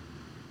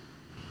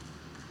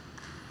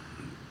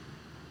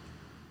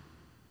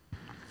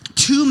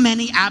 Too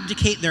many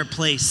abdicate their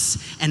place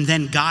and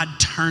then God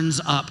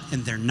turns up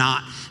and they're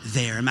not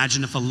there.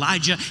 Imagine if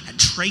Elijah had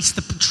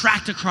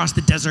tracked across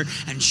the desert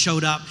and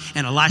showed up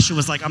and Elisha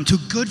was like, I'm too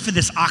good for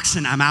this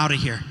oxen, I'm out of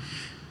here.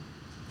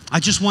 I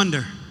just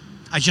wonder,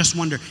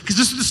 because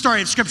this is the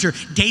story of Scripture.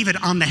 David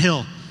on the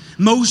hill.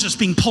 Moses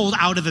being pulled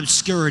out of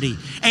obscurity.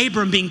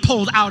 Abram being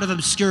pulled out of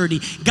obscurity.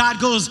 God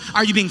goes,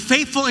 are you being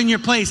faithful in your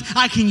place?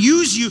 I can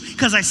use you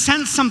because I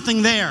sense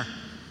something there.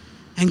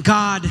 And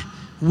God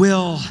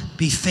will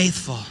be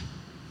faithful.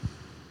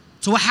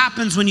 So what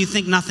happens when you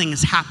think nothing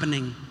is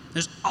happening?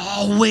 There's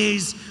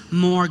always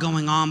more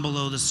going on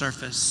below the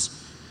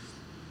surface.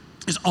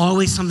 There's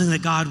always something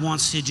that God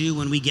wants to do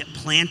when we get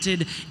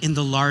planted in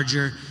the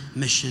larger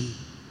mission.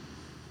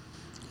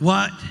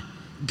 What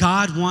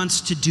God wants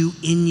to do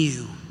in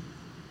you.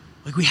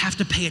 We have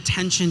to pay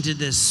attention to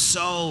this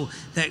so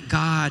that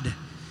God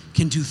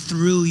can do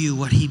through you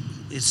what he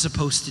is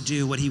supposed to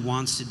do, what he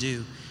wants to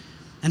do.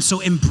 And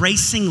so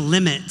embracing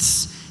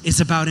limits is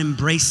about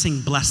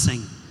embracing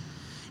blessing.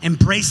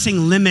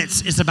 Embracing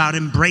limits is about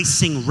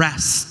embracing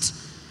rest.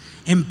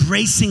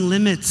 Embracing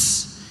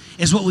limits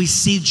is what we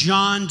see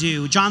John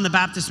do. John the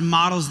Baptist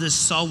models this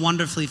so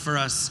wonderfully for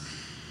us.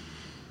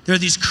 There are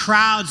these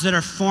crowds that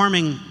are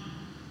forming,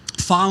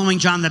 following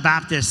John the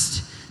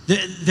Baptist.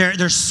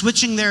 They're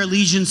switching their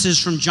allegiances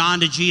from John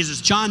to Jesus.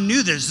 John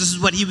knew this. This is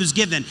what he was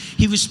given.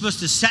 He was supposed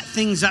to set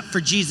things up for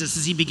Jesus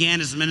as he began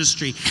his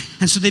ministry.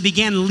 And so they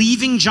began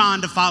leaving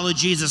John to follow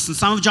Jesus. And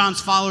some of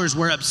John's followers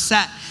were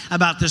upset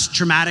about this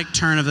dramatic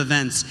turn of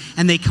events.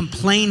 And they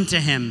complained to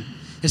him.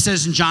 It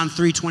says in John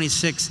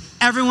 3:26,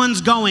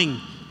 everyone's going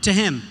to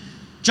him.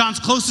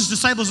 John's closest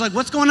disciples are like,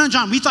 what's going on,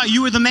 John? We thought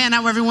you were the man.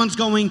 Now everyone's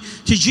going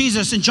to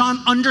Jesus. And John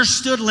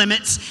understood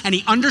limits, and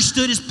he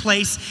understood his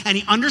place, and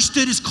he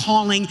understood his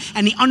calling,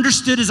 and he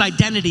understood his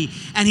identity.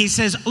 And he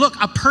says, look,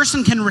 a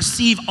person can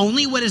receive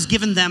only what is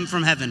given them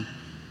from heaven.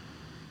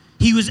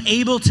 He was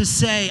able to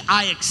say,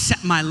 I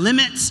accept my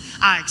limits,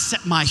 I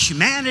accept my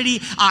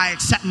humanity, I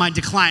accept my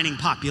declining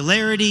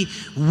popularity.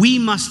 We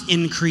must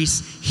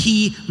increase,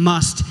 he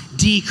must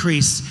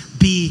decrease.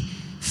 Be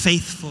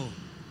faithful.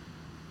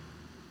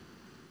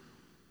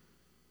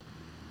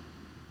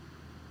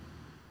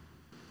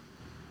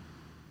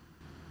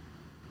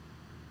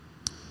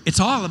 It's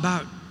all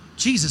about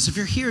Jesus. If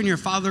you're here and you're a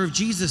follower of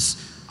Jesus,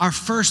 our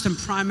first and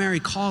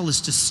primary call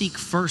is to seek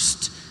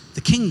first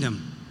the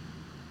kingdom.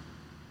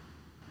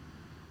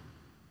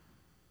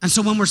 And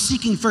so when we're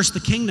seeking first the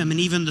kingdom, and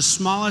even the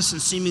smallest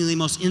and seemingly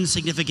most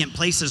insignificant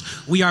places,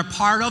 we are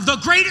part of the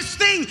greatest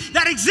thing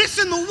that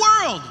exists in the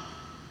world.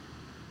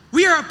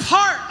 We are a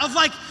part of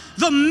like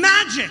the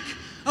magic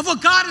of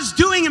what God is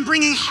doing and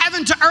bringing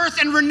heaven to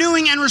earth and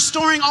renewing and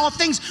restoring all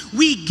things.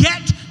 We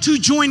get to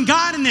join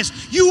God in this.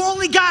 You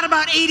only got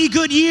about 80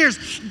 good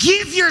years.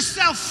 Give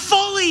yourself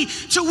fully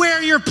to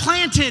where you're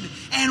planted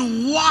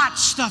and watch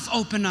stuff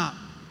open up.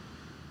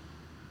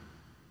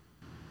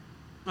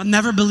 I'll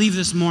never believe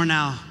this more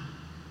now.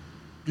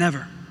 Never.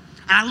 And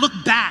I look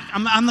back.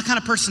 I'm the kind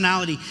of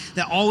personality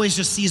that always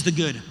just sees the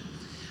good.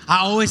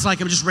 I'm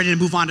just ready to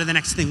move on to the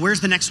next thing. Where's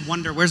the next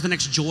wonder? Where's the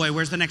next joy?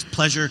 Where's the next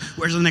pleasure?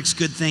 Where's the next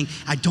good thing?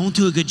 I don't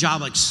do a good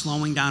job like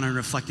slowing down and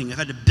reflecting. I've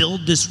had to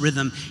build this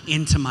rhythm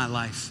into my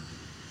life.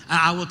 And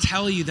I will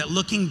tell you that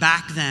looking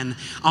back then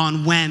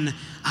on when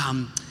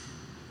I'm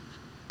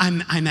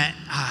at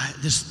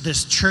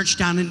this church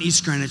down in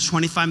East Greenwich,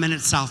 25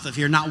 minutes south of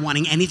here, not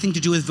wanting anything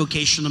to do with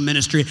vocational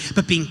ministry,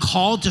 but being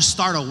called to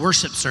start a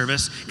worship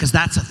service, because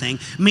that's a thing.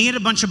 Me and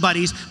a bunch of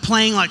buddies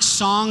playing like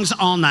songs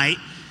all night,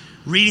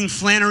 reading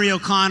Flannery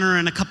O'Connor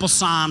and a couple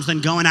Psalms, then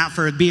going out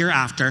for a beer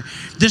after.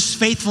 This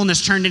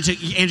faithfulness turned into,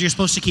 Andrew, you're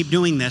supposed to keep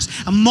doing this.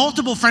 And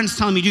multiple friends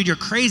telling me, dude, you're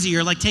crazy.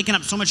 You're like taking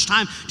up so much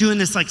time doing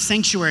this like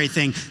sanctuary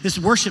thing, this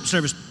worship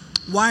service.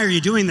 Why are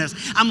you doing this?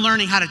 I'm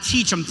learning how to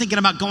teach. I'm thinking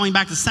about going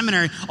back to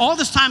seminary. All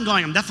this time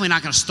going, I'm definitely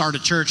not going to start a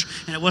church.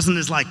 And it wasn't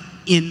as like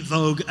in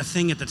vogue a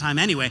thing at the time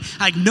anyway.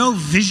 I had no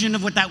vision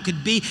of what that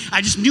could be.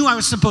 I just knew I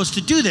was supposed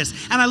to do this.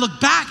 And I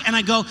look back and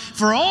I go,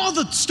 for all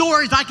the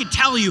stories I could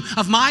tell you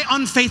of my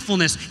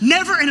unfaithfulness,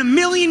 never in a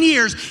million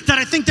years did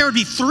I think there would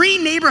be 3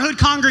 neighborhood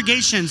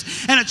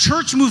congregations and a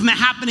church movement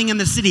happening in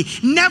the city.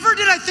 Never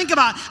did I think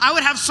about I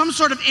would have some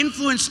sort of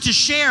influence to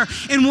share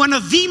in one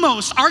of the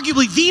most,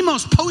 arguably the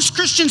most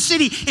post-Christian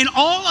city in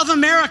all of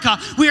America.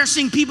 We are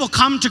seeing people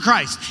come to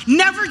Christ.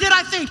 Never did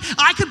I think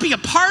I could be a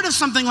part of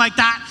something like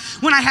that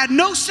when I had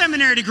no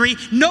seminary degree,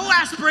 no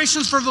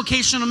aspirations for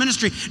vocational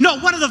ministry. No,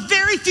 one of the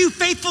very few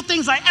faithful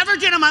things I ever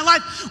did in my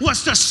life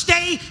was to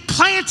stay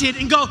planted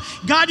and go,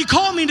 God, you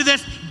called me to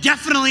this,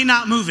 definitely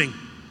not moving.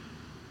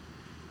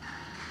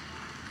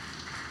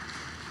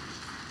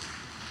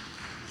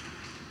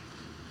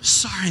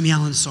 Sorry I'm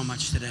yelling so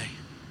much today.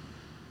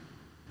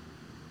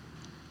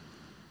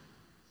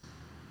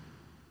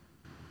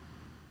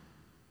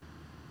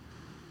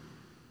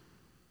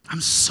 I'm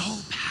so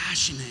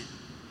passionate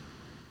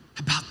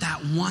about that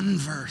one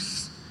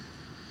verse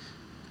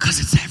because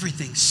it's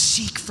everything.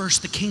 Seek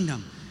first the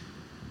kingdom.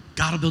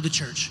 God will build a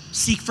church.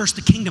 Seek first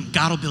the kingdom.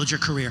 God will build your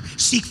career.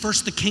 Seek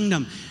first the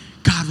kingdom.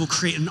 God will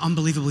create an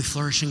unbelievably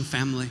flourishing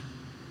family.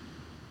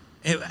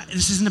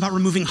 This isn't about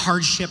removing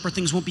hardship or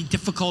things won't be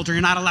difficult or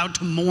you're not allowed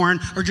to mourn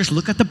or just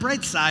look at the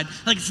bright side.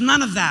 Like, it's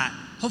none of that.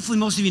 Hopefully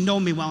most of you know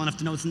me well enough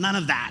to know it's none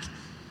of that.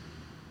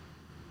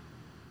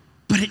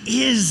 But it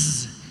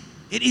is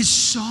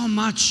so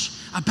much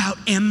about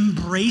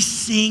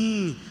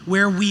embracing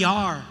where we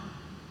are,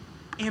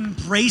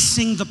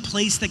 embracing the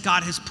place that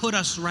God has put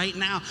us right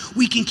now.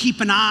 We can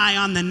keep an eye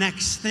on the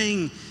next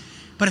thing,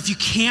 but if you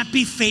can't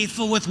be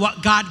faithful with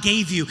what God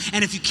gave you,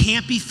 and if you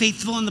can't be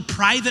faithful in the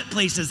private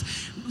places,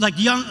 like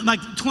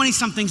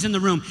 20-somethings in the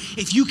room,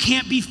 if you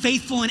can't be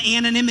faithful in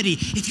anonymity,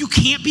 if you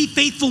can't be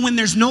faithful when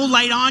there's no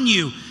light on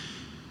you,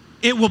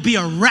 it will be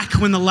a wreck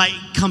when the light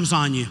comes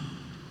on you.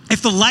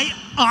 If the light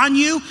on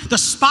you, the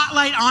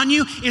spotlight on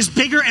you is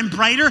bigger and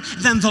brighter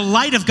than the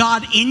light of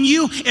God in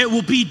you, it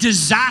will be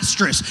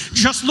disastrous.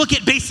 Just look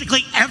at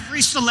basically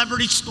every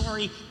celebrity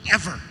story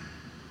ever.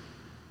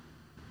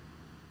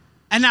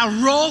 And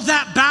now roll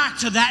that back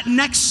to that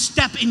next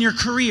step in your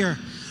career.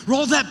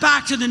 Roll that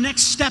back to the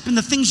next step in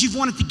the things you've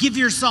wanted to give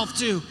yourself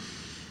to.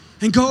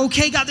 and go,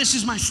 okay, God, this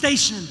is my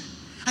station.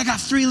 I got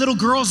 3 little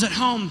girls at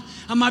home.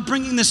 Am I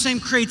bringing the same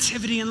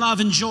creativity and love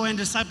and joy and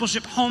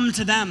discipleship home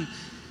to them?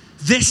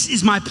 This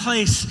is my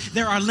place.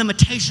 There are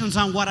limitations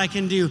on what I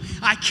can do.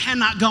 I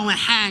cannot go and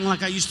hang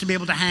like I used to be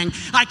able to hang.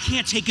 I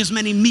can't take as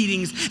many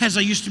meetings as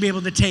I used to be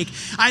able to take.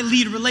 I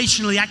lead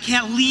relationally. I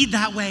can't lead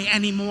that way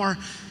anymore.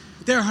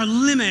 There are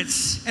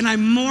limits, and I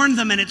mourn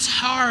them, and it's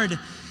hard.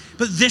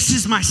 But this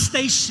is my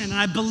station, and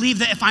I believe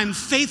that if I'm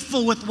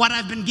faithful with what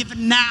I've been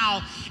given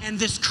now and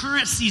this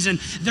current season,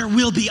 there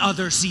will be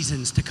other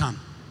seasons to come.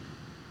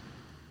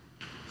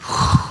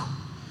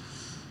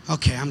 Whew.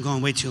 Okay, I'm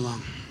going way too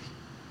long.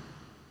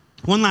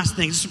 One last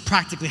thing, just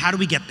practically, how do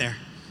we get there?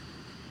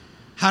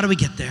 How do we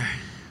get there?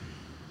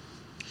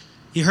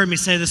 You heard me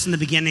say this in the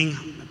beginning.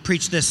 I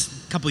preached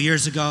this a couple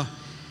years ago.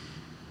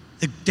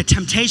 The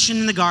temptation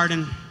in the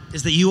garden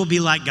is that you will be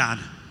like God.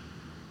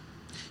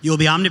 You will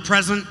be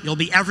omnipresent. You'll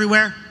be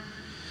everywhere.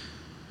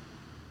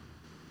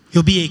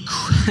 You'll be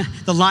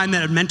the line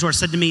that a mentor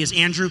said to me is,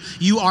 Andrew,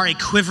 you are a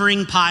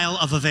quivering pile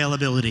of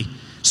availability.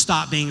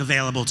 Stop being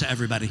available to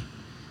everybody.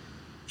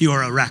 You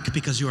are a wreck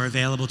because you are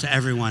available to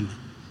everyone.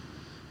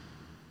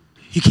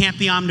 You can't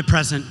be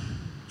omnipresent.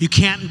 You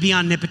can't be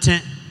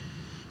omnipotent.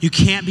 You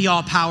can't be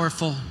all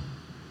powerful.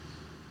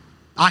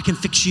 I can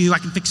fix you. I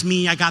can fix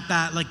me. I got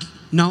that.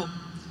 No,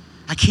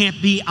 I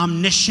can't be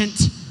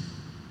omniscient.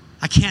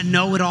 I can't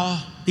know it all.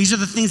 These are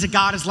the things that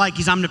God is like.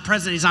 He's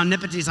omnipresent, he's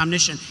omnipotent, he's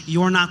omniscient.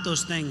 You're not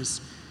those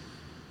things.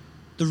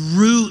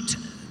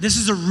 This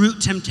is a root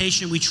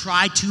temptation. We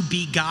try to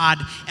be God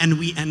and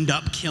we end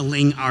up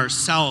killing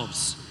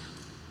ourselves.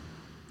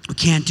 We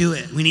can't do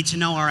it. We need to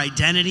know our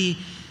identity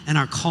and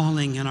our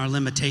calling and our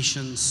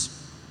limitations.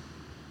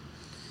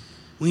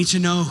 We need to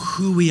know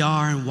who we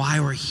are and why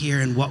we're here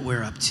and what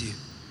we're up to.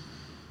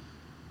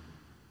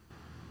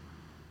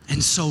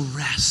 And so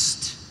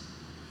rest.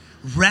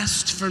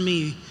 Rest for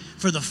me,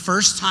 for the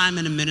first time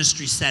in a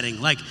ministry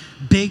setting, like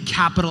big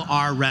capital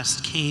R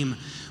rest, came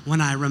when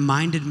I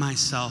reminded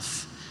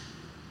myself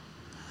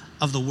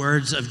of the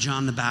words of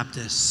John the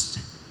Baptist,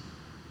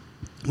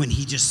 when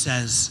he just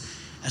says,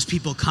 as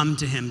people come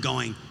to him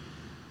going,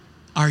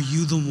 are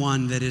you the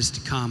one that is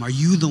to come? Are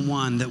you the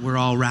one that we're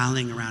all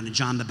rallying around? And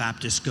John the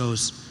Baptist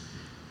goes,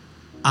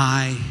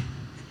 I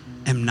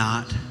am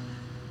not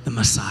the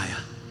Messiah.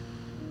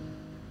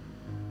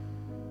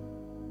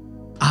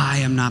 I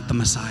am not the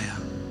Messiah.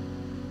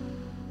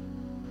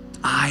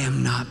 I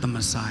am not the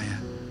Messiah.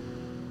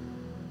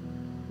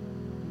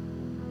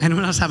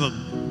 Anyone else have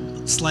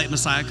a slight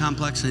Messiah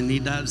complex and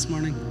need that this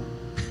morning?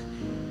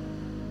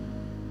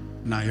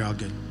 No, you're all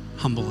good.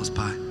 Humble as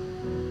pie.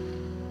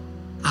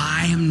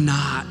 I am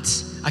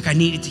not. I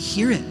needed to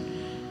hear it.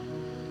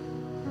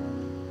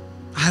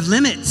 I have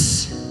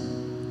limits.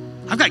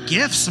 I've got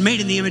gifts. I'm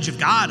made in the image of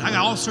God. I got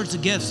all sorts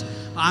of gifts.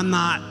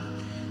 I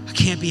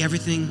can't be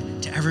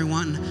everything to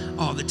everyone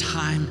all the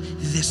time.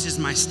 This is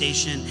my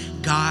station.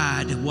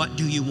 God, what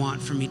do you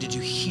want for me to do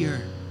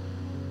here?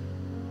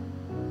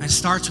 And it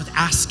starts with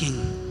asking.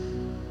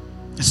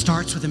 It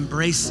starts with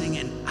embracing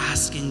and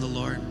asking the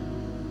Lord.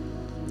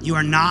 You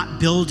are not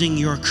building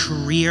your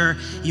career.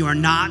 You are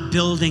not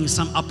building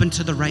some up and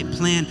to the right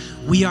plan.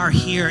 We are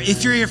here.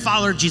 If you're a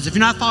follower of Jesus, if you're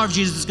not a follower of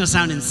Jesus, it's going to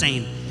sound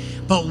insane.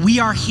 But we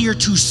are here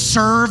to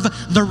serve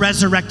the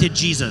resurrected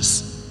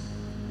Jesus.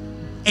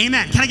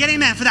 Amen. Can I get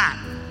amen for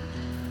that?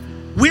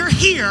 We're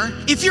here,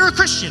 if you're a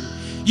Christian,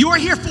 you are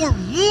here for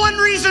one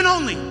reason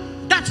only.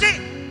 That's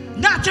it.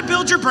 Not to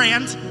build your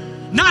brand,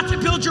 not to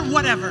build your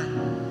whatever,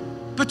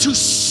 but to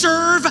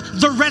serve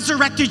the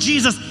resurrected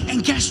Jesus.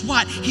 And guess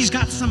what? He's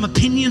got some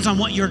opinions on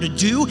what you're to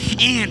do,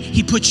 and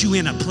he puts you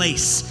in a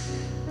place.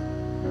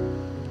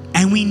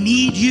 And we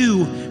need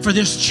you for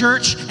this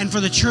church and for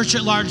the church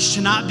at large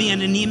to not be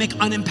an anemic,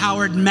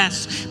 unempowered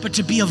mess, but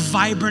to be a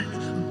vibrant,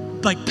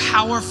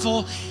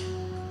 powerful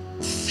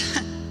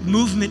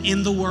movement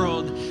in the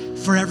world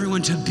for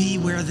everyone to be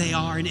where they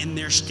are and in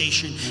their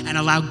station and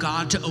allow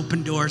God to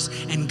open doors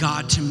and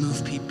God to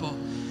move people.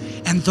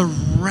 And the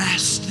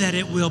rest that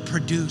it will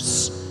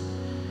produce,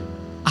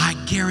 I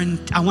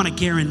want to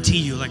guarantee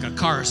you, like a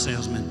car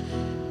salesman,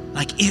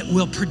 it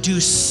will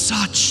produce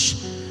such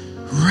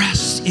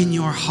rest in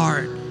your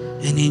heart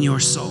and in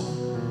your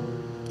soul.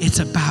 It's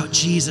about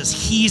Jesus.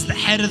 He's the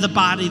head of the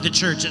body, the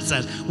church, it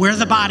says. We're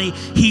the body,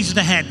 he's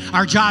the head.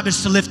 Our job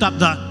is to lift up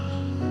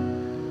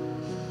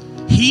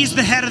He's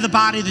the head of the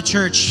body, the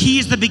church.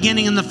 He's the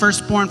beginning and the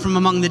firstborn from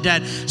among the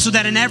dead, so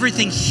that in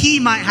everything he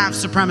might have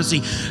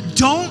supremacy.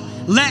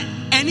 Don't let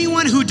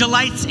anyone who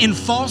delights in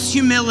false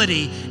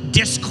humility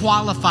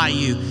disqualify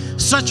you.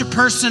 Such a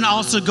person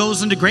also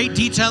goes into great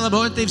detail about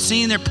what they've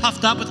seen. They're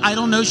puffed up with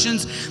idle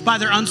notions by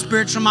their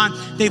unspiritual mind.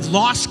 They've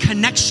lost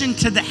connection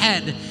to the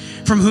head,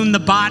 from whom the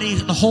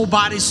whole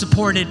body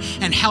supported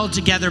and held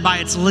together by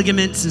its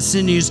ligaments and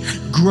sinews,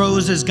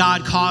 grows as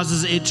God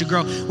causes it to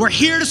grow. We're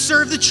here to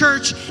serve the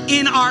church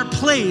in our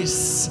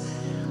place.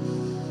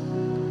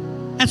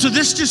 And so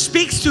this just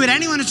speaks to it.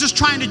 Anyone who's just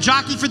trying to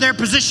jockey for their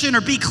position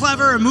or be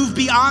clever or move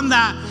beyond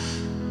that,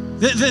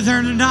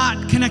 they're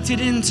not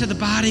connected into the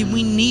body.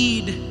 We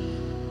need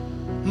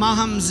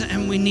moms,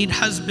 and we need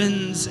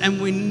husbands,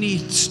 and we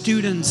need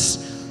students,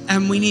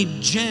 and we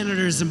need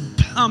janitors and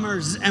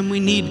plumbers, and we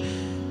need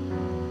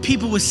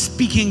people with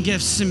speaking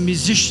gifts and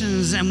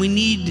musicians, and we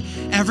need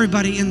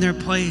everybody in their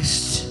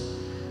place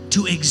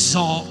to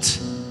exalt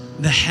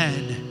the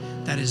head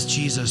that is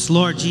Jesus.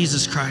 Lord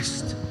Jesus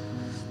Christ,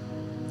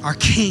 our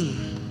King.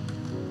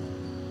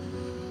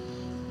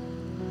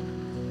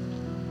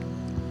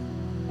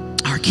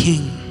 Our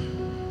King.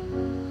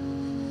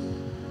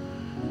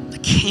 The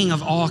King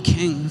of all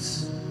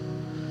kings.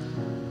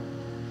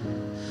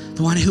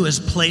 The one who has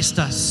placed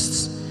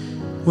us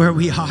where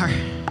we are.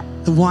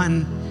 The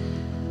one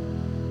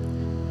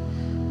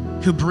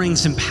who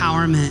brings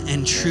empowerment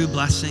and true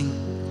blessing.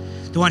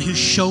 The one who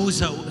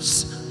shows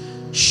us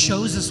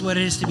what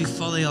it is to be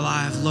fully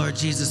alive. Lord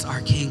Jesus,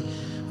 our King,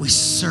 we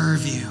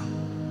serve you.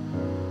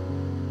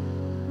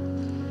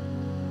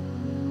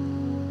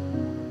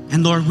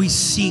 And Lord, we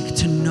seek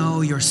to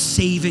know your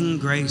saving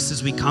grace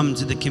as we come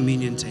to the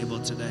communion table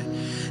today.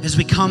 As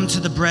we come to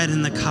the bread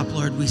and the cup,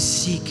 Lord, we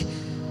seek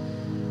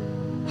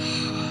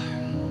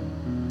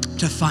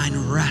to find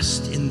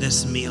rest in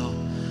this meal,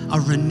 a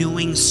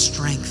renewing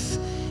strength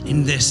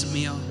in this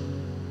meal.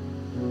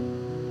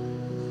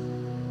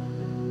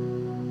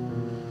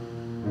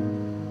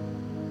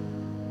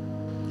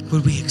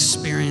 Would we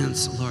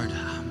experience, Lord,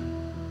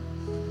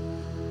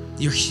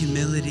 your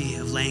humility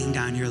of laying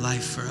down your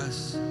life for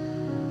us?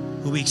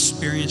 Will we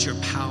experience your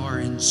power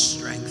and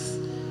strength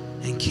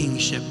and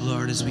kingship,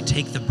 Lord, as we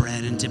take the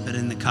bread and dip it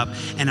in the cup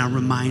and are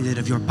reminded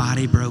of your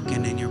body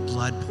broken and your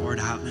blood poured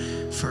out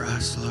for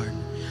us, Lord.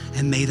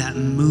 And may that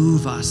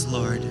move us,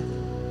 Lord,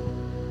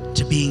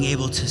 to being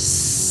able to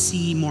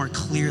see more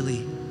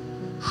clearly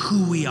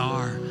who we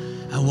are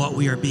and what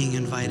we are being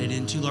invited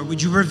into. Lord,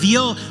 would you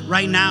reveal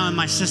right now in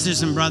my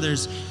sisters and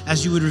brothers,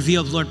 as you would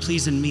reveal, Lord,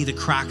 please in me, the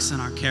cracks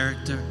in our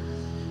character.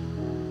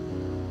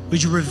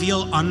 Would you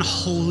reveal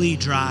unholy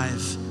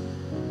drive,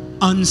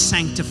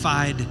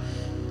 unsanctified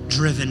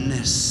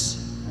drivenness?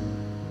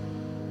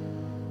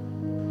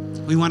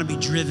 We want to be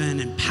driven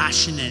and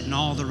passionate in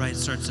all the right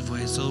sorts of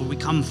ways. So we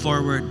come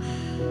forward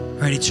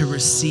ready to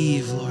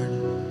receive, Lord,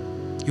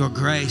 your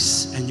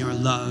grace and your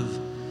love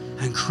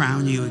and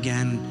crown you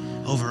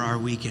again over our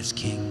week as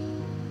King.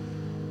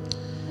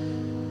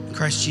 In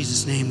Christ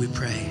Jesus' name we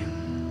pray.